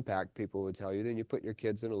most impact, people would tell you, then you put your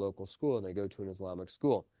kids in a local school and they go to an Islamic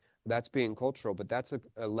school. That's being cultural, but that's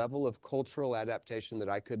a level of cultural adaptation that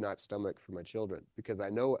I could not stomach for my children because I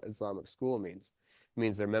know what Islamic school means. It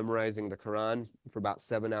means they're memorizing the Quran for about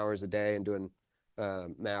 7 hours a day and doing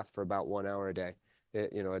math for about 1 hour a day.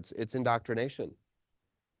 It's indoctrination.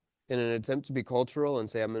 In an attempt to be cultural and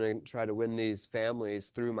say, I'm going to try to win these families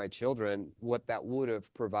through my children, what that would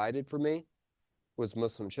have provided for me was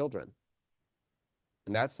Muslim children.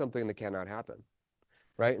 And that's something that cannot happen,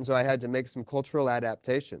 right? And so I had to make some cultural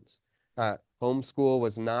adaptations. Homeschool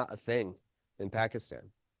was not a thing in Pakistan,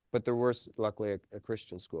 but there was luckily a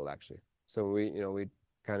Christian school actually. So we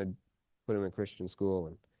kind of put them in Christian school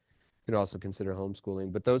and could also consider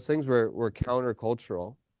homeschooling. But those things were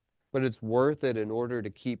countercultural, but it's worth it in order to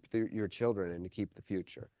keep your children and to keep the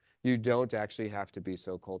future. You don't actually have to be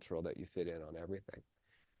so cultural that you fit in on everything.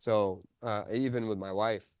 So even with my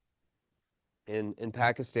wife, in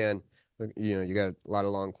Pakistan, you got a lot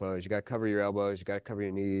of long clothes. You got to cover your elbows. You got to cover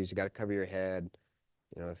your knees. You got to cover your head.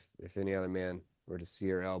 If any other man were to see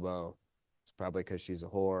her elbow, it's probably because she's a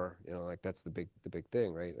whore. Like that's the big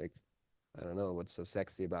thing, right? Like, I don't know what's so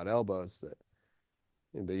sexy about elbows,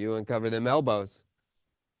 but you uncover them elbows.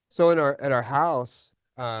 So at our house,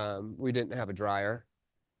 we didn't have a dryer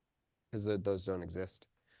because those don't exist.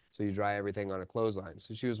 So you dry everything on a clothesline.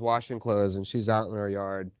 So she was washing clothes and she's out in our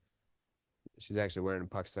yard. She's actually wearing a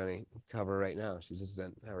Pakistani cover right now. She just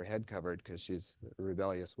doesn't have her head covered because she's a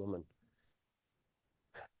rebellious woman.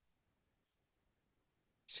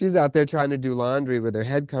 She's out there trying to do laundry with her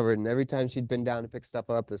head covered, and every time she'd bend down to pick stuff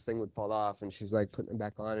up, this thing would fall off, and she's like putting it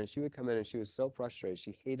back on, and she would come in and she was so frustrated.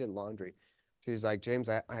 She hated laundry. She's like, James,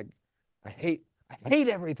 I hate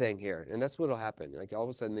everything here. And that's what'll happen. Like all of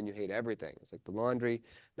a sudden then you hate everything. It's like the laundry.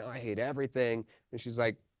 No, I hate everything. And she's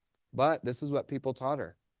like, but this is what people taught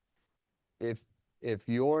her. If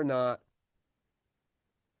you're not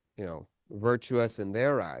virtuous in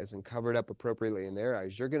their eyes and covered up appropriately in their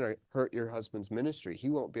eyes, you're going to hurt your husband's ministry. He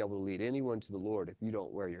won't be able to lead anyone to the Lord if you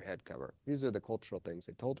don't wear your head cover. These are the cultural things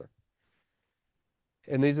they told her.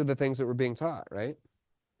 And these are the things that were being taught, right?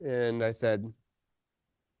 And I said,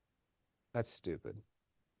 that's stupid.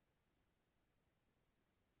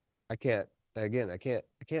 I can't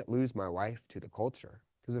lose my wife to the culture,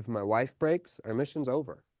 because if my wife breaks, our mission's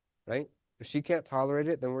over, right? If she can't tolerate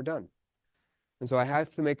it, then we're done. And so I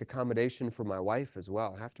have to make accommodation for my wife as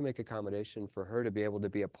well. I have to make accommodation for her to be able to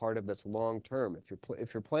be a part of this long term.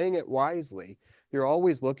 If you're playing it wisely, you're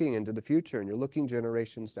always looking into the future, and you're looking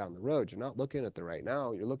generations down the road. You're not looking at the right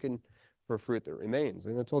now. You're looking for fruit that remains.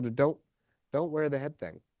 And I told her, don't wear the head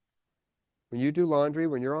thing. When you do laundry,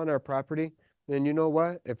 when you're on our property, then you know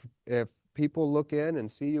what? If people look in and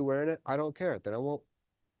see you wearing it, I don't care. Then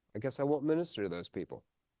I guess I won't minister to those people.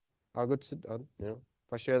 I'll go to,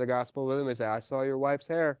 if I share the gospel with them, they say, I saw your wife's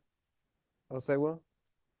hair. I'll say, well,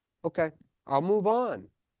 okay, I'll move on.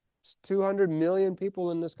 It's 200 million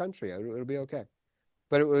people in this country. It'll be okay.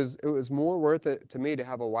 But it was more worth it to me to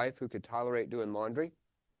have a wife who could tolerate doing laundry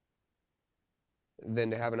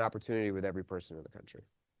than to have an opportunity with every person in the country.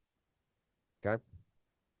 Okay?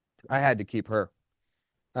 I had to keep her.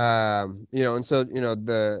 And so,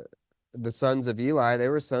 the sons of Eli, they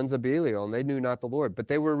were sons of Belial, and they knew not the Lord, but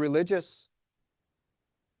they were religious.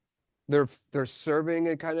 They're serving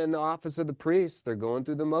and kind of in the office of the priest. They're going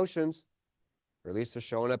through the motions, or at least they're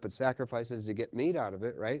showing up at sacrifices to get meat out of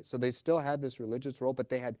it, right? So they still had this religious role, but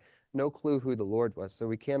they had no clue who the Lord was. So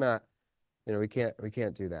we cannot, we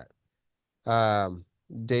can't do that.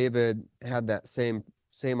 David had that same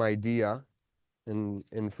idea in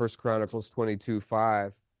 1 Chronicles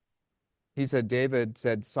 22:5. He said, David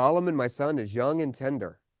said, Solomon, my son, is young and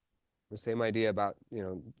tender. The same idea about,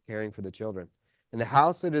 caring for the children. And the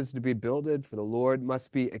house that is to be builded for the Lord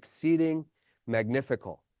must be exceeding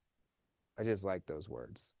magnifical. I just like those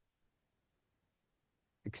words.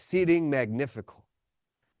 Exceeding magnifical,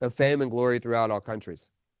 of fame and glory throughout all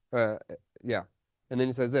countries. Yeah. And then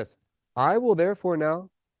he says this, I will therefore now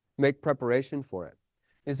make preparation for it.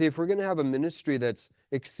 And see, if we're going to have a ministry that's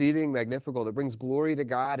exceeding magnifical, that brings glory to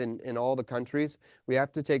God in all the countries, we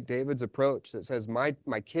have to take David's approach that says, my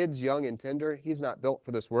kid's young and tender, he's not built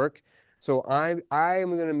for this work. So I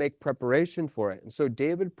am going to make preparation for it. And so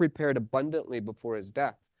David prepared abundantly before his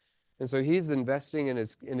death. And so he's investing in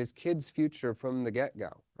his kid's future from the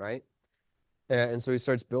get-go, right? And so he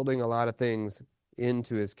starts building a lot of things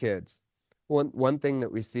into his kids. One thing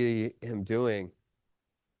that we see him doing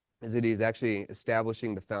is that he's actually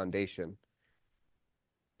establishing the foundation.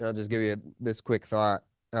 And I'll just give you this quick thought.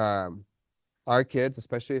 Our kids,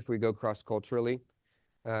 especially if we go cross-culturally,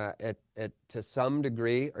 to some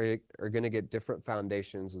degree are going to get different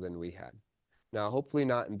foundations than we had. Now, hopefully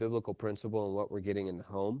not in biblical principle and what we're getting in the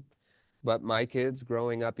home, but my kids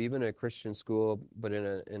growing up, even in a Christian school, but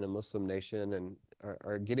in a Muslim nation, and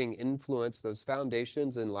are getting influenced. Those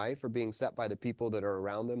foundations in life are being set by the people that are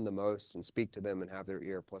around them the most and speak to them and have their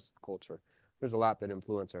ear, plus the culture. There's a lot that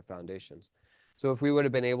influence our foundations. So if we would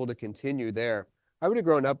have been able to continue there, I would have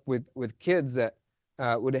grown up with kids that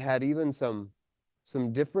would have had even some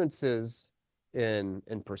differences in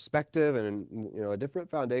perspective and a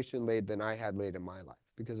different foundation laid than I had laid in my life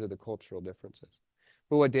because of the cultural differences.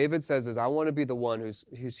 But what David says is, I want to be the one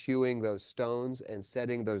who's hewing those stones and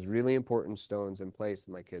setting those really important stones in place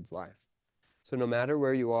in my kid's life. So no matter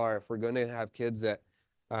where you are, if we're going to have kids that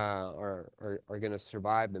are going to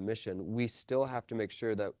survive the mission, we still have to make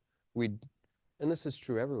sure that and this is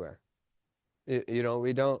true everywhere.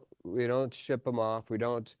 We don't ship them off. We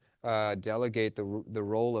don't delegate the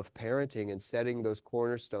role of parenting and setting those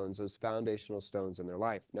cornerstones, those foundational stones in their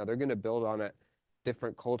life. Now they're going to build on it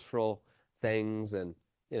different cultural things, and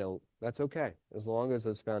that's okay as long as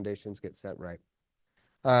those foundations get set right.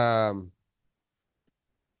 Number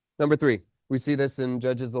 3, we see this in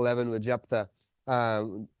Judges 11 with Jephthah.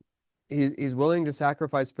 He's willing to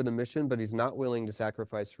sacrifice for the mission, but he's not willing to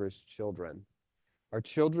sacrifice for his children. Our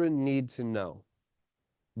children need to know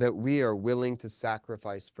that we are willing to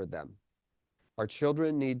sacrifice for them. Our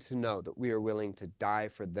children need to know that we are willing to die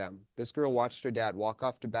for them. This girl watched her dad walk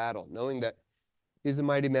off to battle, knowing that he's a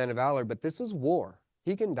mighty man of valor, but this is war.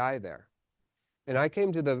 He can die there. And I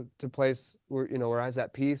came to the place where I was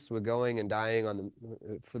at peace with going and dying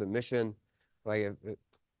for the mission. Like if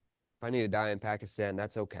I need to die in Pakistan,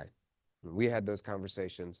 that's okay. We had those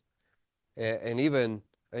conversations, and even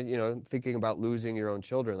thinking about losing your own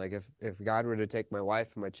children. Like if God were to take my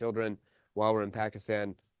wife and my children while we're in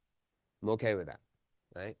Pakistan, I'm okay with that.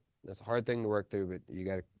 Right? That's a hard thing to work through, but you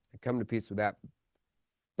got to come to peace with that.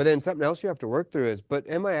 But then something else you have to work through is, but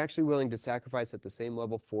am I actually willing to sacrifice at the same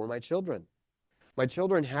level for my children? My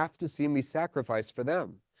children have to see me sacrifice for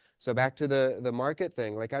them. So back to the market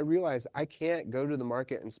thing, like I realize I can't go to the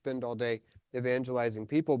market and spend all day evangelizing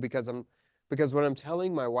people because what I'm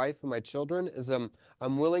telling my wife and my children is I'm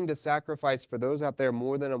willing to sacrifice for those out there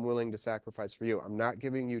more than I'm willing to sacrifice for you. I'm not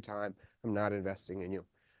giving you time. I'm not investing in you.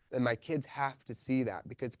 And my kids have to see that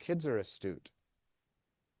because kids are astute.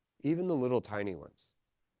 Even the little tiny ones.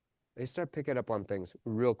 They start picking up on things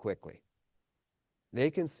real quickly.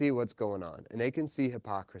 They can see what's going on, and they can see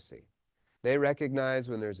hypocrisy. They recognize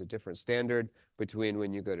when there's a different standard between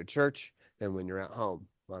when you go to church and when you're at home.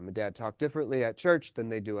 Mom and dad talk differently at church than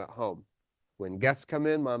they do at home. When guests come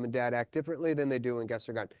in, mom and dad act differently than they do when guests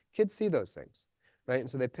are gone. Kids see those things, right? And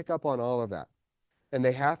so they pick up on all of that. And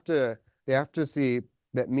they have to see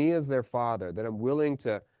that me as their father, that I'm willing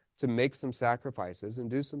to make some sacrifices and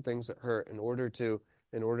do some things that hurt in order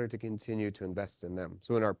to continue to invest in them.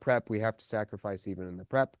 So in our prep, we have to sacrifice even in the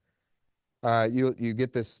prep. You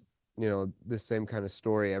get this, this same kind of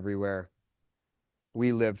story everywhere.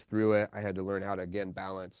 We lived through it. I had to learn how to, again,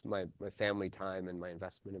 balance my family time and my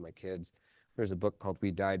investment in my kids. There's a book called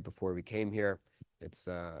We Died Before We Came Here. It's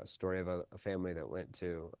a story of a family that went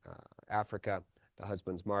to Africa. The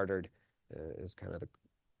husband's martyred. Is kind of the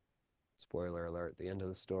spoiler alert, the end of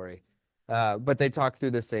the story. But they talk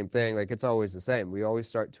through the same thing. Like, it's always the same. We always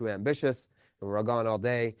start too ambitious, and we're all gone all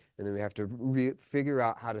day, and then we have to figure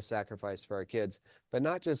out how to sacrifice for our kids, but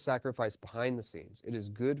not just sacrifice behind the scenes. It is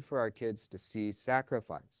good for our kids to see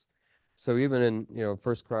sacrifice. So even in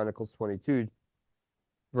 1 Chronicles 22,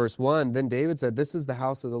 verse 1, then David said, "This is the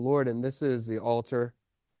house of the Lord, and this is the altar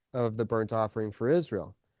of the burnt offering for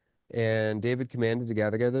Israel." And David commanded to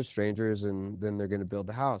gather together strangers, and then they're going to build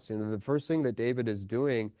the house. The first thing that David is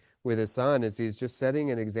doing with his son is he's just setting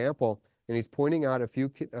an example, and he's pointing out a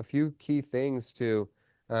few key things to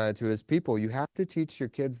his people. You have to teach your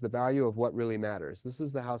kids the value of what really matters. This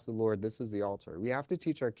is the house of the Lord. This is the altar. We have to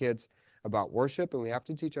teach our kids about worship, and we have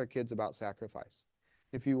to teach our kids about sacrifice.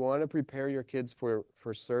 If you want to prepare your kids for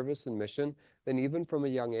service and mission, then even from a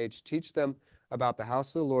young age, teach them about the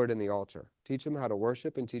house of the Lord and the altar. Teach them how to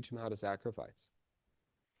worship and teach them how to sacrifice.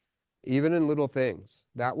 Even in little things,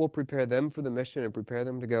 that will prepare them for the mission and prepare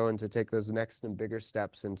them to go and to take those next and bigger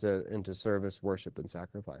steps into service, worship, and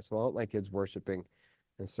sacrifice. So I want my kids worshiping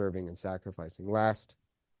and serving and sacrificing. Last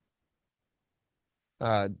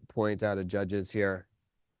point out of Judges here.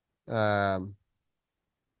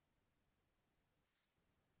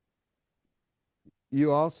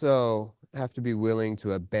 You also have to be willing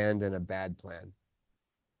to abandon a bad plan.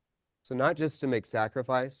 So not just to make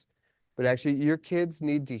sacrifice, but actually your kids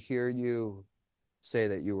need to hear you say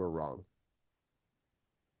that you were wrong.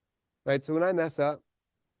 Right? So when I mess up,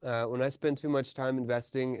 when I spend too much time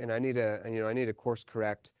investing and I need to course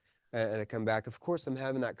correct and I come back, of course I'm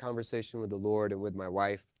having that conversation with the Lord and with my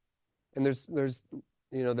wife. And there's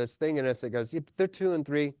this thing in us that goes, yeah, they're 2 and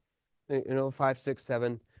 3, 5, 6,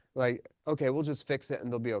 7. Like, okay, we'll just fix it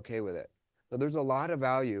and they'll be okay with it. But there's a lot of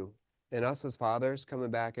value in us as fathers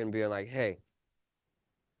coming back and being like, hey,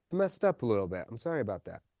 I messed up a little bit. I'm sorry about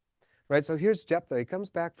that. Right? So here's Jephthah. He comes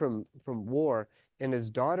back from war, and his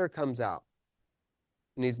daughter comes out,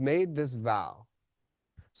 and he's made this vow.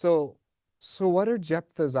 So what are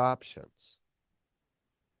Jephthah's options?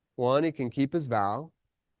 One, he can keep his vow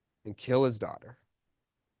and kill his daughter.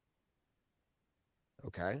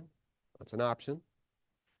 Okay, that's an option.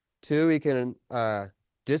 2, he can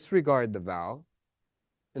disregard the vow.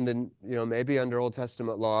 And then, maybe under Old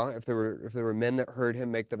Testament law, if there were men that heard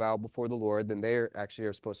him make the vow before the Lord, then they actually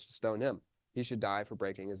are supposed to stone him. He should die for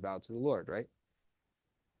breaking his vow to the Lord, right?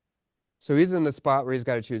 So he's in the spot where he's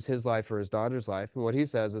got to choose his life or his daughter's life. And what he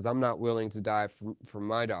says is, I'm not willing to die for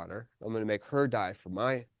my daughter. I'm going to make her die for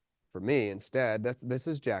me instead. This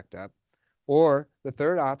is jacked up. Or the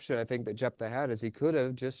third option I think that Jephthah had is he could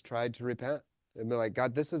have just tried to repent and be like,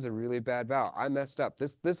 God, this is a really bad vow. I messed up.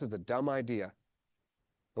 This is a dumb idea.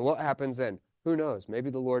 And what happens then? Who knows? Maybe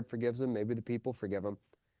the Lord forgives him. Maybe the people forgive him.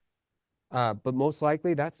 But most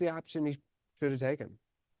likely, that's the option he should have taken.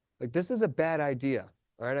 Like, this is a bad idea.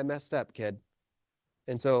 All right, I messed up, kid.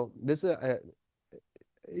 And so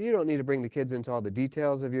you don't need to bring the kids into all the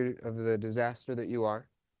details of the disaster that you are.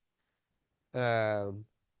 But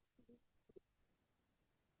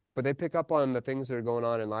they pick up on the things that are going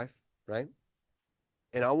on in life, right?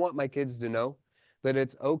 And I want my kids to know that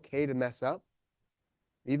it's okay to mess up.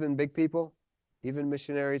 Even big people, even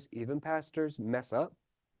missionaries, even pastors mess up.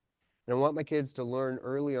 And I want my kids to learn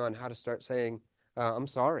early on how to start saying, I'm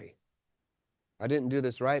sorry. I didn't do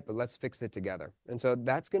this right, but let's fix it together. And so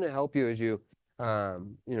that's going to help you as you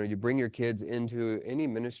You bring your kids into any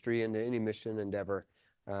ministry, into any mission endeavor.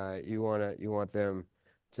 You want them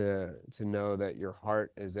to know that your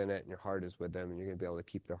heart is in it and your heart is with them, and you're going to be able to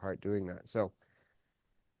keep their heart doing that. So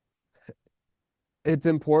it's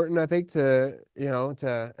important, I think, as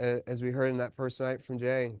we heard in that first night from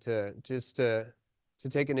Jay, to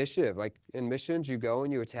take initiative. Like in missions, you go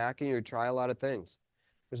and you attack and you try a lot of things.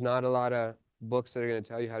 There's not a lot of books that are going to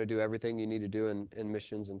tell you how to do everything you need to do in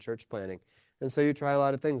missions and church planting. And so you try a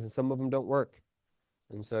lot of things, and some of them don't work.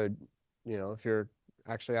 And so, if you're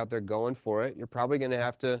actually out there going for it, you're probably going to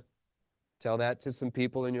have to tell that to some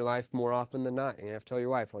people in your life more often than not. And you have to tell your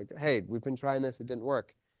wife, like, hey, we've been trying this, it didn't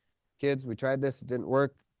work. Kids, we tried this, it didn't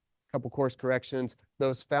work. A couple course corrections.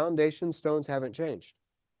 Those foundation stones haven't changed,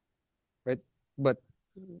 right? But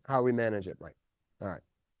how we manage it might. All right.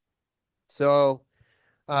 So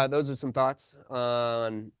those are some thoughts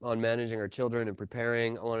on managing our children and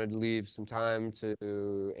preparing. I wanted to leave some time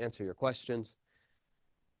to answer your questions.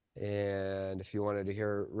 And if you wanted to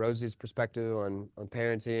hear Rosie's perspective on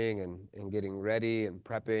parenting and getting ready and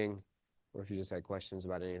prepping, or if you just had questions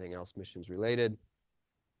about anything else missions related.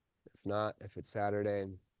 If not, if it's Saturday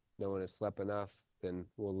and no one has slept enough, then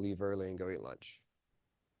we'll leave early and go eat lunch.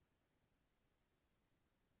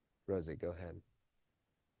 Rosie, go ahead.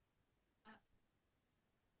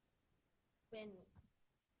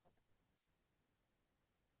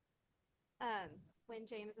 When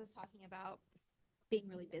James was talking about being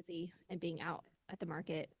really busy and being out at the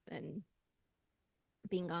market and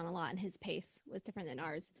being gone a lot, and his pace was different than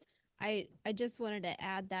ours, I just wanted to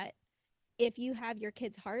add that if you have your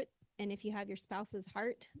kid's heart and if you have your spouse's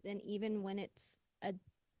heart, then even when it's a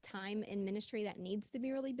time in ministry that needs to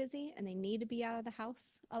be really busy and they need to be out of the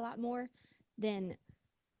house a lot more, then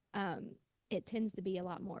it tends to be a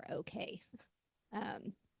lot more okay.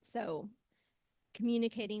 So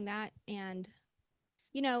communicating that, and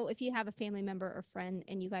if you have a family member or friend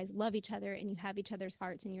and you guys love each other and you have each other's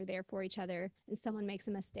hearts and you're there for each other and someone makes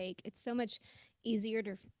a mistake, it's so much easier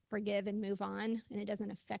to forgive and move on, and it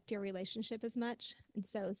doesn't affect your relationship as much. And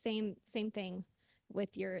so same thing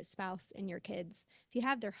with your spouse and your kids. If you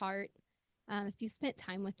have their heart, if you spent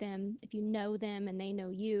time with them, if you know them and they know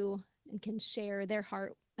you and can share their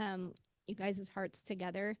heart, you guys' hearts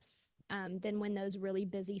together, then when those really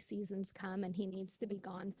busy seasons come and he needs to be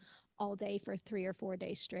gone all day for 3 or 4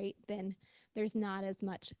 days straight, then there's not as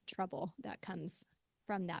much trouble that comes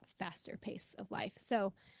from that faster pace of life.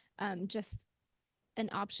 So just an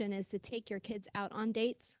option is to take your kids out on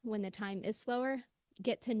dates when the time is slower.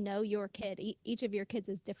 Get to know your kid. Each of your kids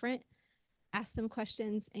is different. Ask them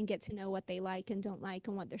questions and get to know what they like and don't like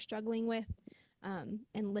and what they're struggling with,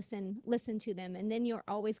 and listen to them. And then you're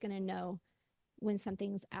always going to know when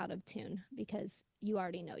something's out of tune because you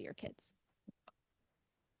already know your kids.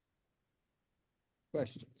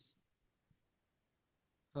 Questions?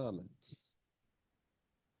 Comments?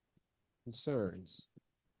 Concerns?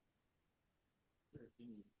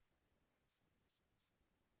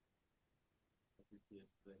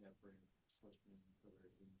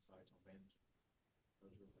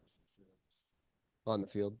 On the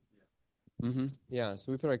field? Yeah,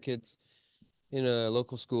 so we put our kids in a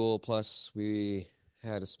local school, plus we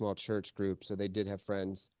had a small church group, so they did have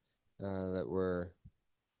friends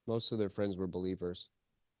most of their friends were believers,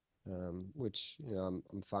 which I'm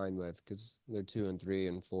fine with because they're 2 and 3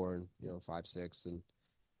 and 4 and 5, 6, and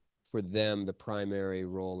for them the primary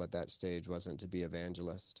role at that stage wasn't to be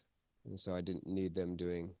evangelist, and so I didn't need them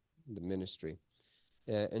doing the ministry,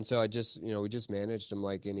 and so I just we just managed them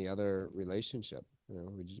like any other relationship.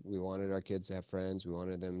 We wanted our kids to have friends. We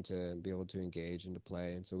wanted them to be able to engage and to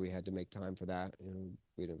play, and so we had to make time for that.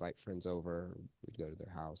 We'd invite friends over. We'd go to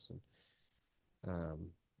their house,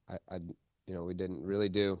 and we didn't really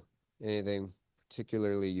do anything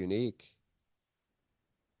particularly unique.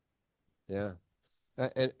 Yeah.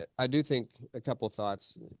 And I do think a couple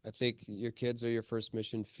thoughts. I think your kids are your first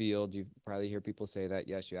mission field. You probably hear people say that.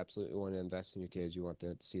 Yes, you absolutely want to invest in your kids. You want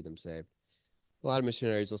to see them saved. A lot of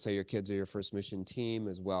missionaries will say your kids are your first mission team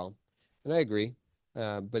as well. And I agree.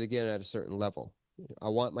 But again, at a certain level. I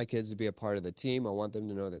want my kids to be a part of the team. I want them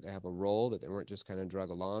to know that they have a role, that they weren't just kind of drug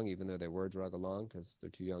along, even though they were drug along because they're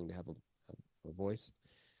too young to have a voice.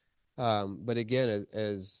 But again,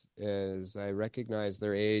 as I recognize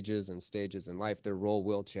their ages and stages in life, their role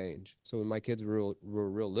will change. So when my kids were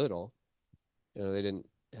real little, they didn't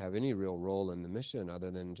have any real role in the mission other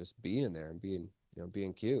than just being there and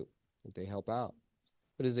being cute. They help out.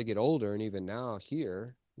 But as they get older, and even now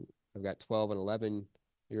here, I've got 12 and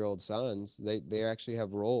 11-year-old sons. They actually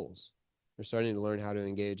have roles. They're starting to learn how to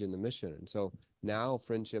engage in the mission, and so now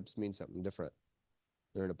friendships mean something different.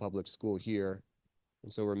 They're in a public school here.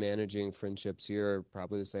 And so we're managing friendships here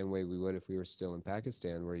probably the same way we would if we were still in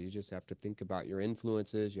Pakistan, where you just have to think about your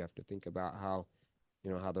influences. You have to think about how,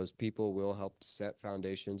 how those people will help to set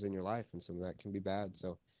foundations in your life, and some of that can be bad.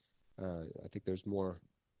 So I think there's more.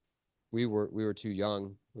 We were too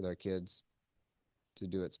young with our kids to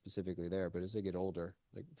do it specifically there, but as they get older,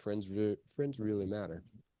 like friends really matter.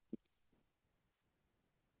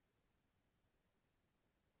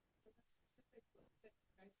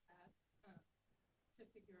 To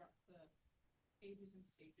figure out the ages and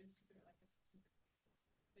stages? Is there like a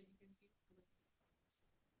that you can see?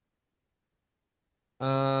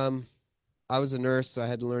 I was a nurse, so I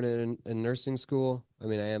had to learn it in nursing school. I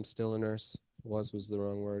mean, I am still a nurse. Was the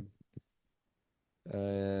wrong word.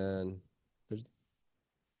 And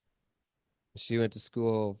she went to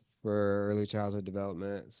school for early childhood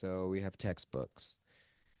development, so we have textbooks.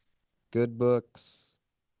 Good books.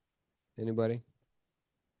 Anybody?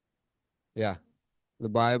 Yeah. The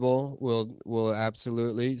Bible will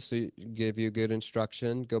absolutely give you good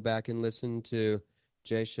instruction. Go back and listen to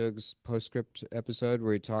Jay Shug's postscript episode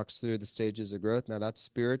where he talks through the stages of growth. Now that's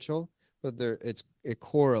spiritual, but it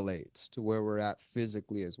correlates to where we're at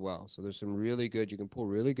physically as well. So there's some really good, you can pull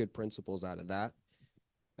really good principles out of that.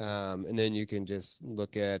 And then you can just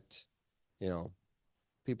look at,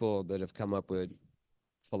 people that have come up with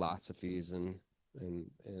philosophies and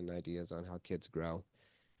ideas on how kids grow.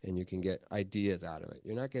 And you can get ideas out of it.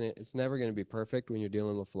 It's never gonna be perfect when you're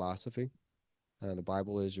dealing with philosophy. The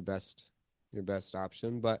Bible is your best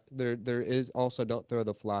option, but there is also, don't throw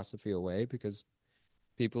the philosophy away, because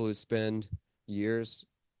people who spend years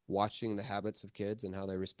watching the habits of kids and how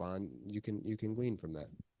they respond, you can glean from that.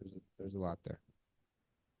 There's a lot there.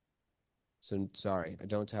 So sorry, I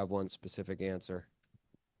don't have one specific answer.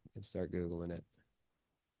 You can start Googling it.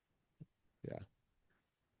 Yeah.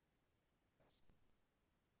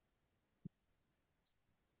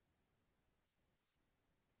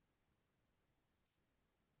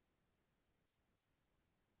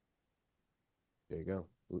 There you go.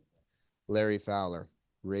 Larry Fowler,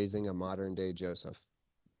 Raising a Modern Day Joseph.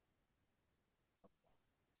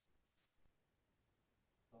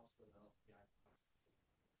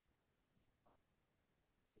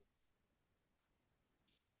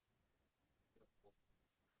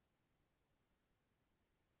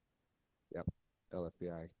 Yep,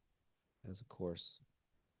 LFBI has a course.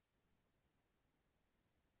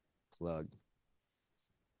 Plug.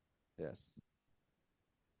 Yes.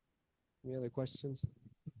 Any other questions?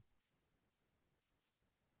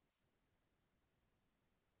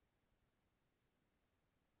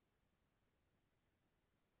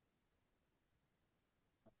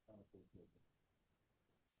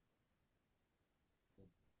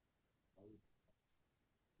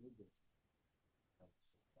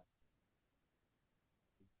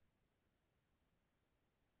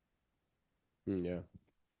 Yeah.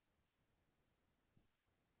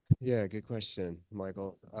 Yeah, good question,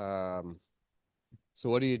 Michael. So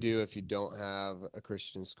what do you do if you don't have a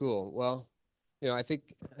Christian school? Well, I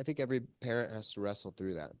think every parent has to wrestle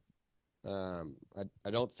through that.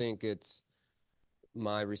 I don't think it's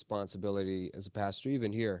my responsibility as a pastor,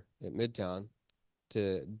 even here at Midtown,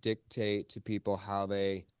 to dictate to people how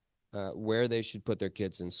where they should put their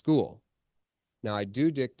kids in school. Now, I do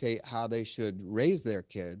dictate how they should raise their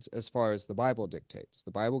kids as far as the Bible dictates. The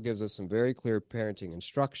Bible gives us some very clear parenting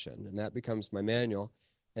instruction, and that becomes my manual.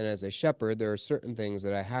 And as a shepherd, there are certain things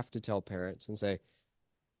that I have to tell parents and say,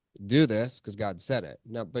 do this because God said it.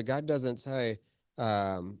 Now, but God doesn't say,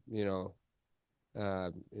 Kansas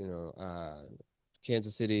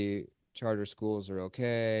City charter schools are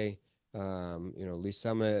okay. Lee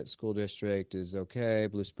Summit School District is okay.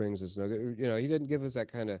 Blue Springs is no good. He didn't give us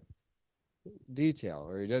that kind of detail,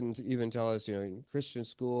 or he doesn't even tell us, Christian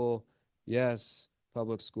school, yes,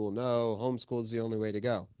 public school, no, homeschool is the only way to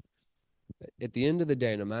go. At the end of the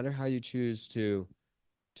day, no matter how you choose to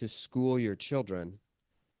school your children,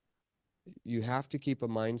 you have to keep a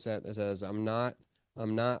mindset that says, I'm not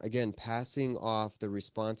again passing off the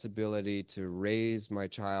responsibility to raise my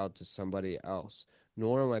child to somebody else,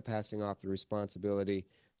 nor am I passing off the responsibility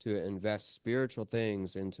to invest spiritual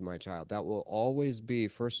things into my child. That will always be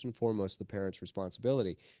first and foremost the parent's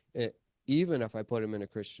responsibility, even if I put them in a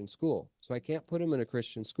Christian school. So I can't put them in a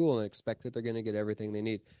Christian school and expect that they're going to get everything they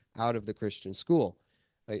need out of the Christian school.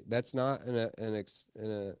 That's not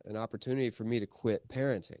an opportunity for me to quit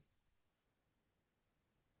parenting.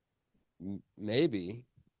 Maybe,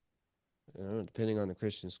 depending on the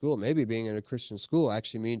Christian school, maybe being in a Christian school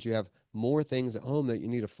actually means you have more things at home that you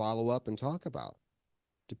need to follow up and talk about,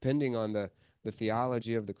 depending on the the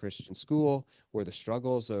theology of the Christian school or the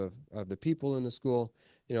struggles of the people in the school.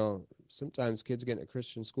 Sometimes kids get in a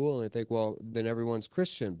Christian school and they think, well, then everyone's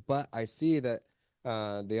Christian. But I see that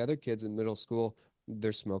the other kids in middle school,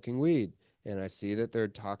 they're smoking weed. And I see that they're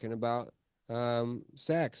talking about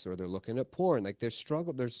sex, or they're looking at porn. Like there's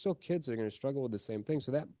still kids that are going to struggle with the same thing.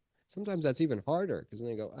 So that sometimes that's even harder, because then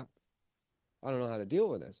they go, I don't know how to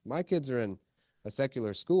deal with this. My kids are in a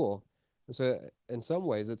secular school. So in some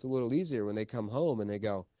ways, it's a little easier when they come home and they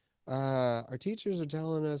go, our teachers are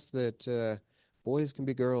telling us that boys can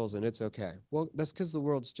be girls and it's okay. Well, that's because the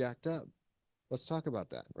world's jacked up. Let's talk about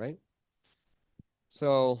that, right?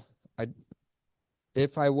 So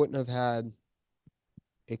if I wouldn't have had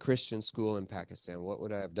a Christian school in Pakistan, what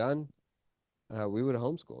would I have done? We would have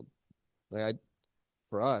homeschooled.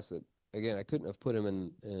 For us, again, I couldn't have put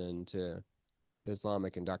him into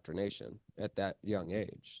Islamic indoctrination at that young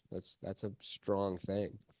age. That's a strong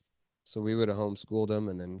thing. So we would have homeschooled them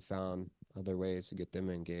and then found other ways to get them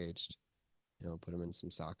engaged. Put them in some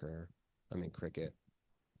cricket.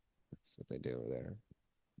 That's what they do there,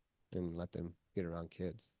 and let them get around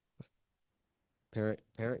kids. But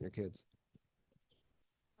parent your kids.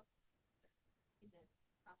 In the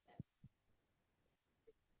process.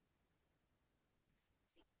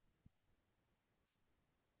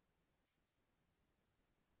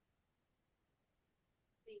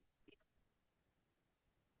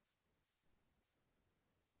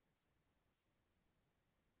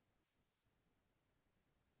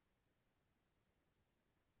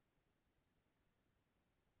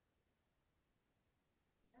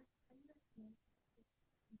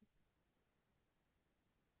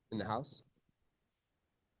 In the house,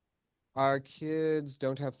 our kids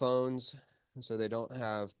don't have phones, so they don't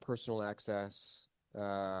have personal access.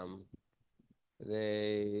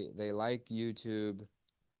 They like YouTube,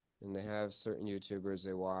 and they have certain YouTubers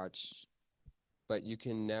they watch, but you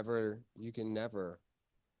can never,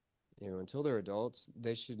 until they're adults,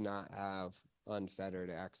 they should not have unfettered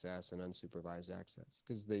access and unsupervised access,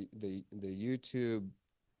 because the YouTube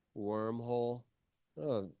wormhole. I don't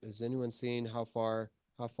know, has anyone seen how far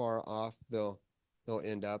off they'll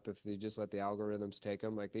end up if they just let the algorithms take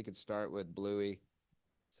them? Like they could start with Bluey,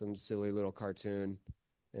 some silly little cartoon,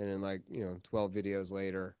 and then 12 videos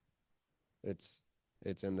later, it's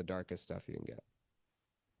in the darkest stuff you can get.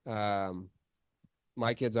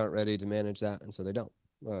 My kids aren't ready to manage that, and so they don't.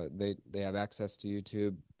 They have access to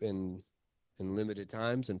YouTube in limited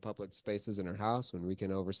times in public spaces in our house when we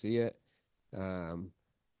can oversee it.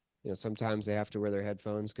 Sometimes they have to wear their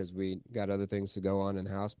headphones because we got other things to go on in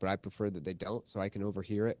the house, but I prefer that they don't, so I can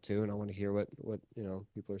overhear it too, and I want to hear what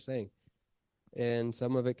people are saying. And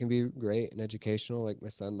some of it can be great and educational. Like my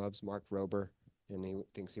son loves Mark Rober, and he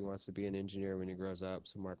thinks he wants to be an engineer when he grows up.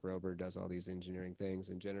 So Mark Rober does all these engineering things,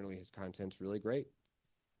 and generally his content's really great.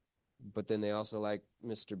 But then they also like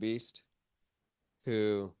Mr. Beast,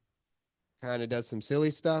 who kind of does some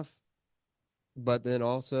silly stuff, but then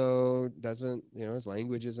also doesn't, his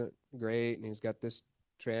language isn't great, and he's got this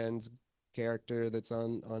trans character that's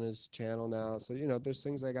on his channel now. So, there's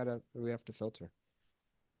things we have to filter.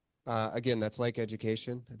 Again, that's like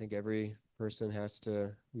education. I think every person has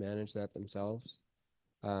to manage that themselves.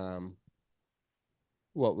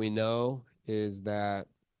 What we know is that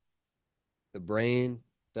the brain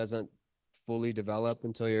doesn't fully develop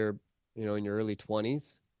until you're, in your early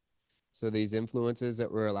 20s. So these influences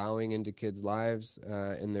that we're allowing into kids' lives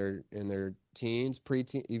in their teens,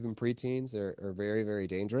 even preteens, are very, very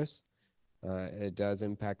dangerous. It does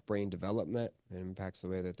impact brain development. It impacts the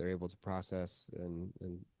way that they're able to process, and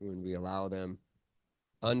when we allow them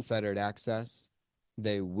unfettered access,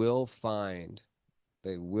 they will find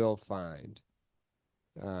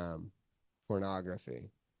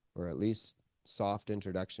pornography, or at least soft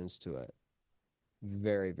introductions to it,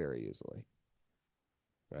 very, very easily.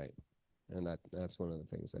 Right. And that's one of the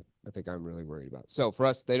things that I think I'm really worried about. So for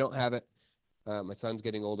us, they don't have it. My son's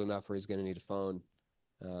getting old enough where he's going to need a phone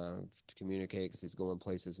to communicate, because he's going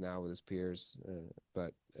places now with his peers,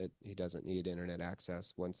 but he doesn't need internet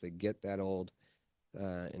access once they get that old,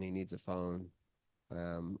 and he needs a phone.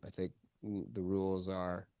 I think the rules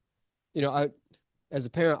are, as a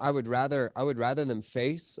parent, I would rather them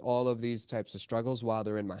face all of these types of struggles while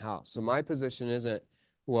they're in my house. So my position isn't,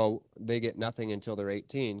 well, they get nothing until they're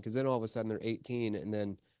 18, because then all of a sudden they're 18, and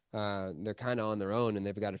then they're kind of on their own, and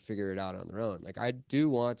they've got to figure it out on their own. Like I do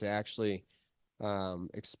want to actually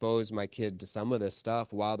expose my kid to some of this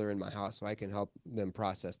stuff while they're in my house, so I can help them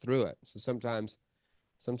process through it. So sometimes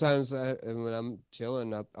when I'm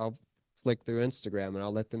chilling, I'll flick through Instagram and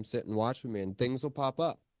I'll let them sit and watch with me, and things will pop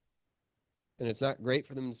up. And it's not great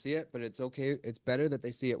for them to see it, but it's okay. It's better that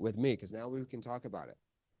they see it with me because now we can talk about it.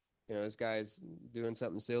 This guy's doing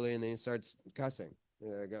something silly and then he starts cussing.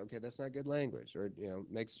 I go, okay, that's not good language, or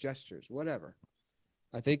makes gestures, whatever.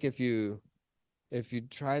 I think if you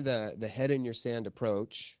try the head in your sand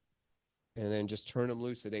approach and then just turn them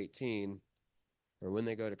loose at 18 or when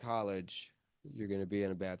they go to college, you're going to be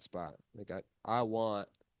in a bad spot. Like I want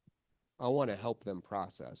to help them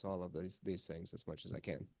process all of these things as much as I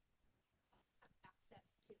can.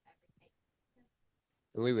 Access to everything.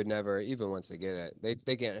 And we would never, even once they get it,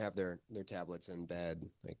 they can't have their tablets in bed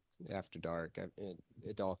like after dark.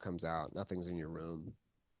 It all comes out. Nothing's in your room.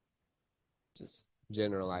 Just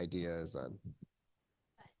general ideas on.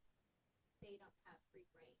 But they don't have free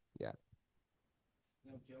reign. Yeah.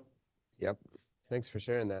 Yep. Thanks for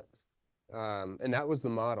sharing that. And that was the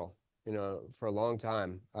model, for a long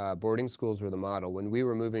time. Boarding schools were the model. When we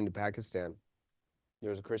were moving to Pakistan,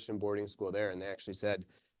 there was a Christian boarding school there, and they actually said,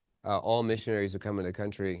 all missionaries who come into the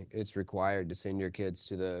country, it's required to send your kids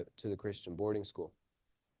to the Christian boarding school.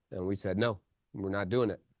 And we said, no, we're not doing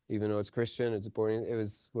it. Even though it's Christian, it's boarding. It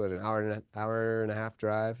was an hour and a half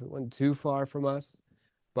drive. It wasn't too far from us,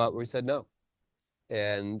 but we said no.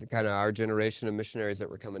 And kind of our generation of missionaries that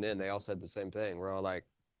were coming in, they all said the same thing. We're all like,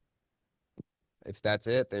 if that's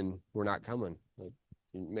it, then we're not coming. Like,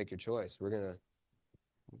 you make your choice. We're gonna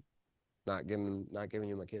not giving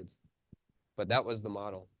you my kids. But that was the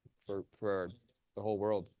model for the whole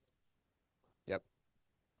world. Yep.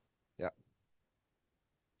 Yep.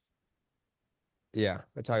 Yeah,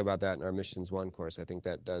 I talk about that in our Missions 1 course. I think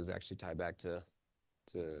that does actually tie back to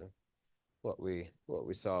what we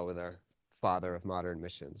saw with our father of modern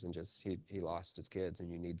missions, and just he lost his kids,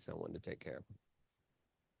 and you need someone to take care of them.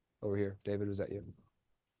 Over here, David, was that you?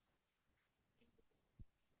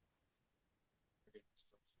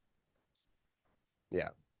 Yeah.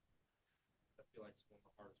 I feel like it's one of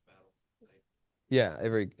the hardest battles. Yeah,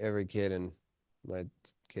 every kid in my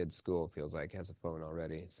kid's school feels like has a phone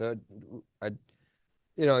already. So I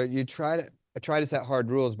try to set hard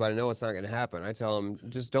rules, but I know it's not going to happen. I tell them,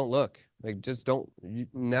 just don't look. Like, just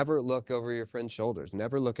never look over your friend's shoulders.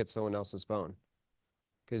 Never look at someone else's phone,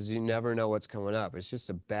 because you never know what's coming up. It's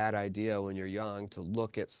just a bad idea when you're young to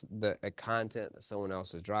look at the content that someone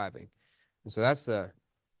else is driving. And so that's I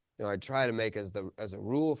try to make as a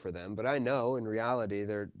rule for them, but I know in reality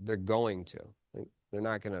they're going to. Like, they're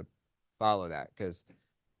not going to follow that, because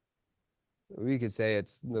we could say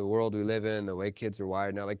it's the world we live in, the way kids are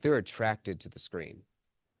wired now. Like, they're attracted to the screen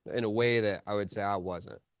in a way that I would say I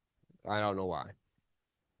wasn't. I don't know why,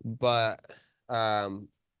 but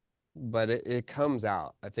it comes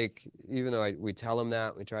out. I think even though we tell them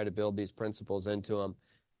that, we try to build these principles into them.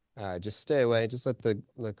 Just stay away. Just let the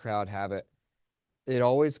crowd have it. It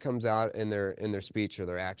always comes out in their speech or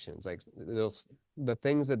their actions. Like, the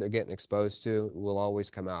things that they're getting exposed to will always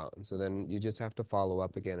come out. And so then you just have to follow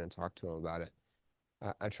up again and talk to them about it.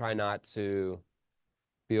 I try not to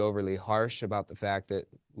be overly harsh about the fact that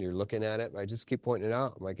you're looking at it. I just keep pointing it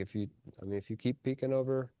out. Like, if you keep peeking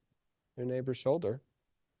over your neighbor's shoulder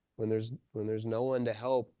when there's no one to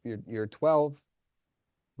help, you're 12.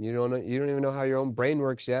 You don't even know how your own brain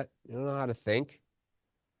works yet. You don't know how to think.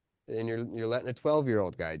 And you're letting a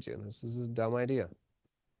 12-year-old guide you. This is a dumb idea.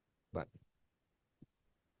 But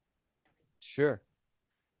sure.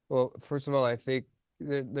 Well, first of all, I think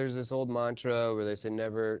there's this old mantra where they say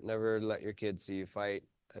never let your kids see you fight.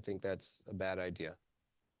 I think that's a bad idea.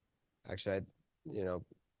 Actually,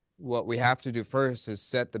 what we have to do first is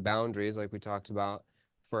set the boundaries, like we talked about,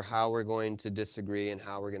 for how we're going to disagree and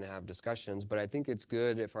how we're going to have discussions. But I think it's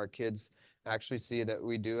good if our kids actually see that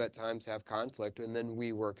we do at times have conflict, and then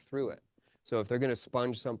we work through it. So if they're going to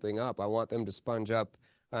sponge something up, I want them to sponge up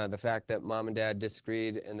the fact that mom and dad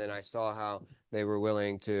disagreed, and then I saw how they were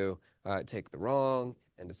willing to take the wrong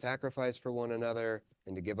and to sacrifice for one another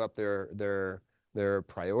and to give up their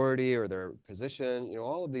priority or their position.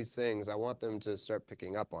 All of these things I want them to start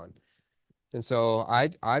picking up on. And so I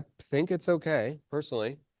think it's okay,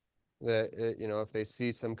 personally, that if they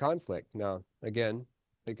see some conflict. Now, again,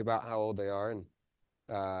 think about how old they are, and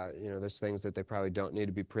there's things that they probably don't need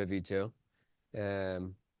to be privy to.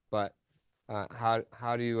 But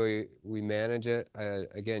how do we manage it?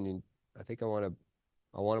 Again, I think I want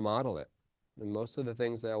to model it. And most of the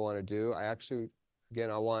things that I want to do, I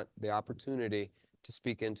want the opportunity to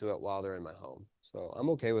speak into it while they're in my home. So I'm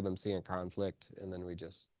okay with them seeing conflict, and then we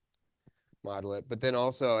just model it. But then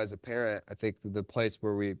also, as a parent, I think the place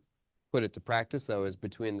where we put it to practice, though, is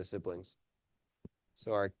between the siblings.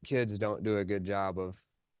 So our kids don't do a good job of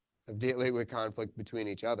dealing with conflict between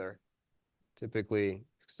each other. Typically,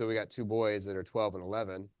 so we got 2 boys that are 12 and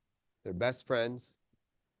 11. They're best friends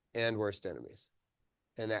and worst enemies.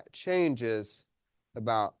 And that changes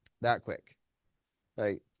about that quick.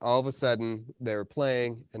 Like all of a sudden they were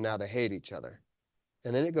playing and now they hate each other.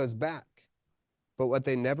 And then it goes back. But what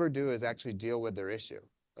they never do is actually deal with their issue.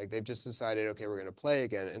 Like they've just decided, okay, we're going to play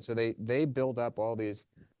again. And so they build up all this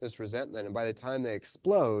resentment. And by the time they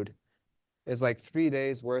explode, it's like 3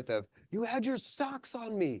 days worth of, you had your socks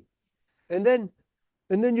on me. And then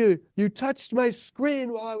you touched my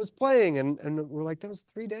screen while I was playing. And we're like, that was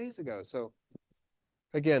 3 days ago. So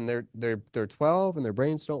again, they're 12 and their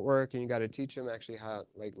brains don't work. And you got to teach them actually how,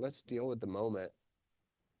 like, let's deal with the moment.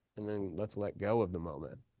 And then let's let go of the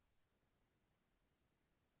moment.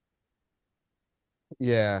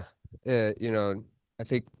 Yeah, I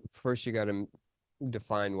think first you got to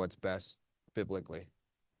define what's best biblically.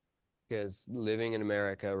 Because living in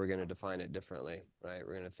America, we're going to define it differently, right?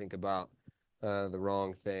 We're going to think about the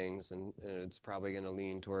wrong things, and it's probably going to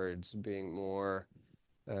lean towards being more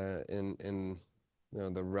in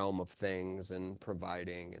the realm of things and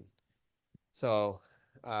providing. And so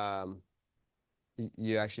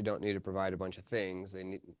you actually don't need to provide a bunch of things. They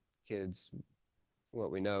need kids. What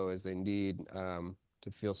we know is they need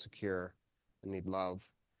to feel secure. They need love.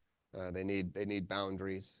 They need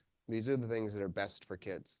boundaries. These are the things that are best for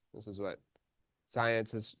kids. This is what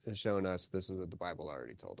science has shown us. This is what the Bible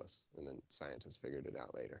already told us. And then science has figured it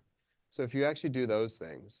out later. So if you actually do those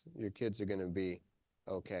things, your kids are going to be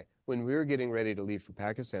okay. When we were getting ready to leave for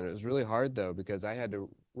Pakistan, it was really hard, though, because I had to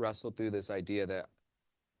wrestle through this idea that,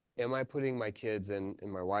 am I putting my kids and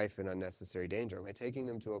my wife in unnecessary danger? Am I taking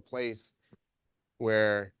them to a place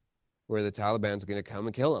where the Taliban's going to come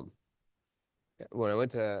and kill them? When I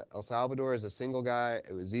went to El Salvador as a single guy,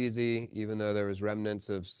 it was easy, even though there was remnants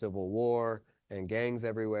of civil war and gangs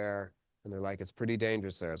everywhere. And they're like, it's pretty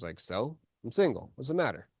dangerous there. I was like, so? I'm single. What's the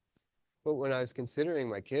matter? But when I was considering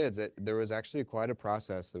my kids, there was actually quite a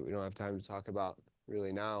process that we don't have time to talk about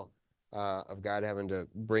really now, of God having to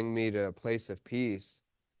bring me to a place of peace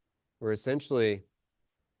where essentially,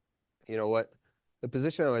 what the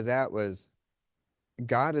position I was at was,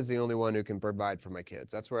 God is the only one who can provide for my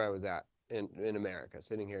kids. That's where I was at in America,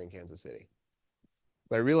 sitting here in Kansas City.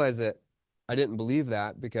 But I realized that I didn't believe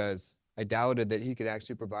that because I doubted that he could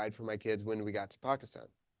actually provide for my kids when we got to Pakistan.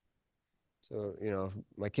 So, if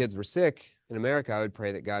my kids were sick in America, I would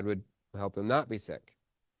pray that God would help them not be sick.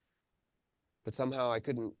 But somehow I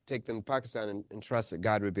couldn't take them to Pakistan and trust that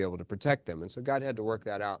God would be able to protect them. And so God had to work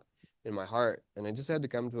that out in my heart. And I just had to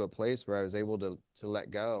come to a place where I was able to let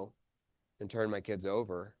go and turn my kids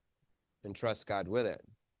over and trust God with it.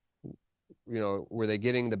 Were they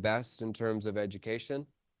getting the best in terms of education?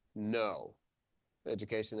 No. The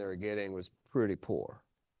education they were getting was pretty poor.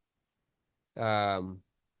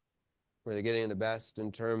 Were they getting the best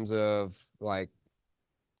in terms of like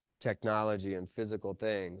technology and physical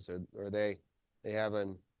things? Or they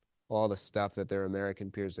having all the stuff that their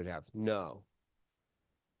American peers would have? No.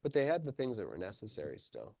 But they had the things that were necessary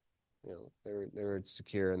still. They were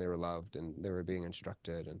secure and they were loved and they were being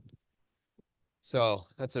instructed. And so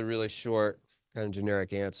that's a really short, kind of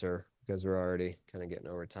generic answer because we're already kind of getting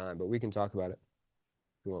over time. But we can talk about it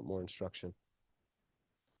if you want more instruction.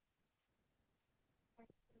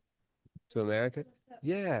 To America?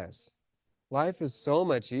 Yes. Life is so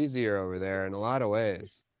much easier over there in a lot of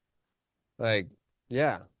ways. Like,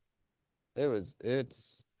 yeah.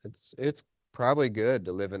 It's probably good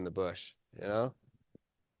to live in the bush,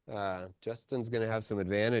 Justin's going to have some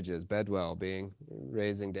advantages, Bedwell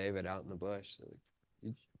raising David out in the bush.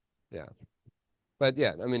 Yeah. But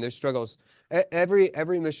yeah, there's struggles.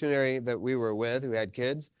 Every missionary that we were with who had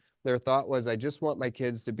kids, their thought was, I just want my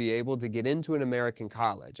kids to be able to get into an American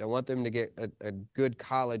college. I want them to get a good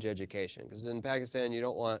college education. Because in Pakistan, you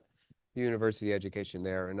don't want university education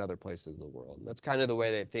there and other places in the world. And that's kind of the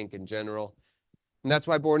way they think in general. And that's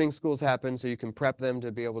why boarding schools happen, so you can prep them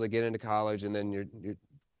to be able to get into college, and then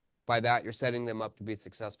by that, you're setting them up to be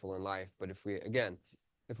successful in life. But if we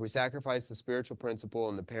sacrifice the spiritual principle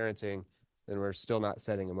and the parenting, then we're still not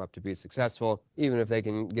setting them up to be successful, even if they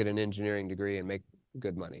can get an engineering degree and make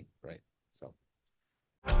good money, right? So.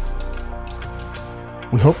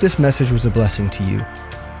 We hope this message was a blessing to you.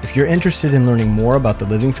 If you're interested in learning more about the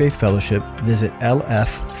Living Faith Fellowship, visit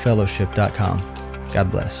lffellowship.com.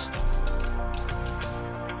 God bless.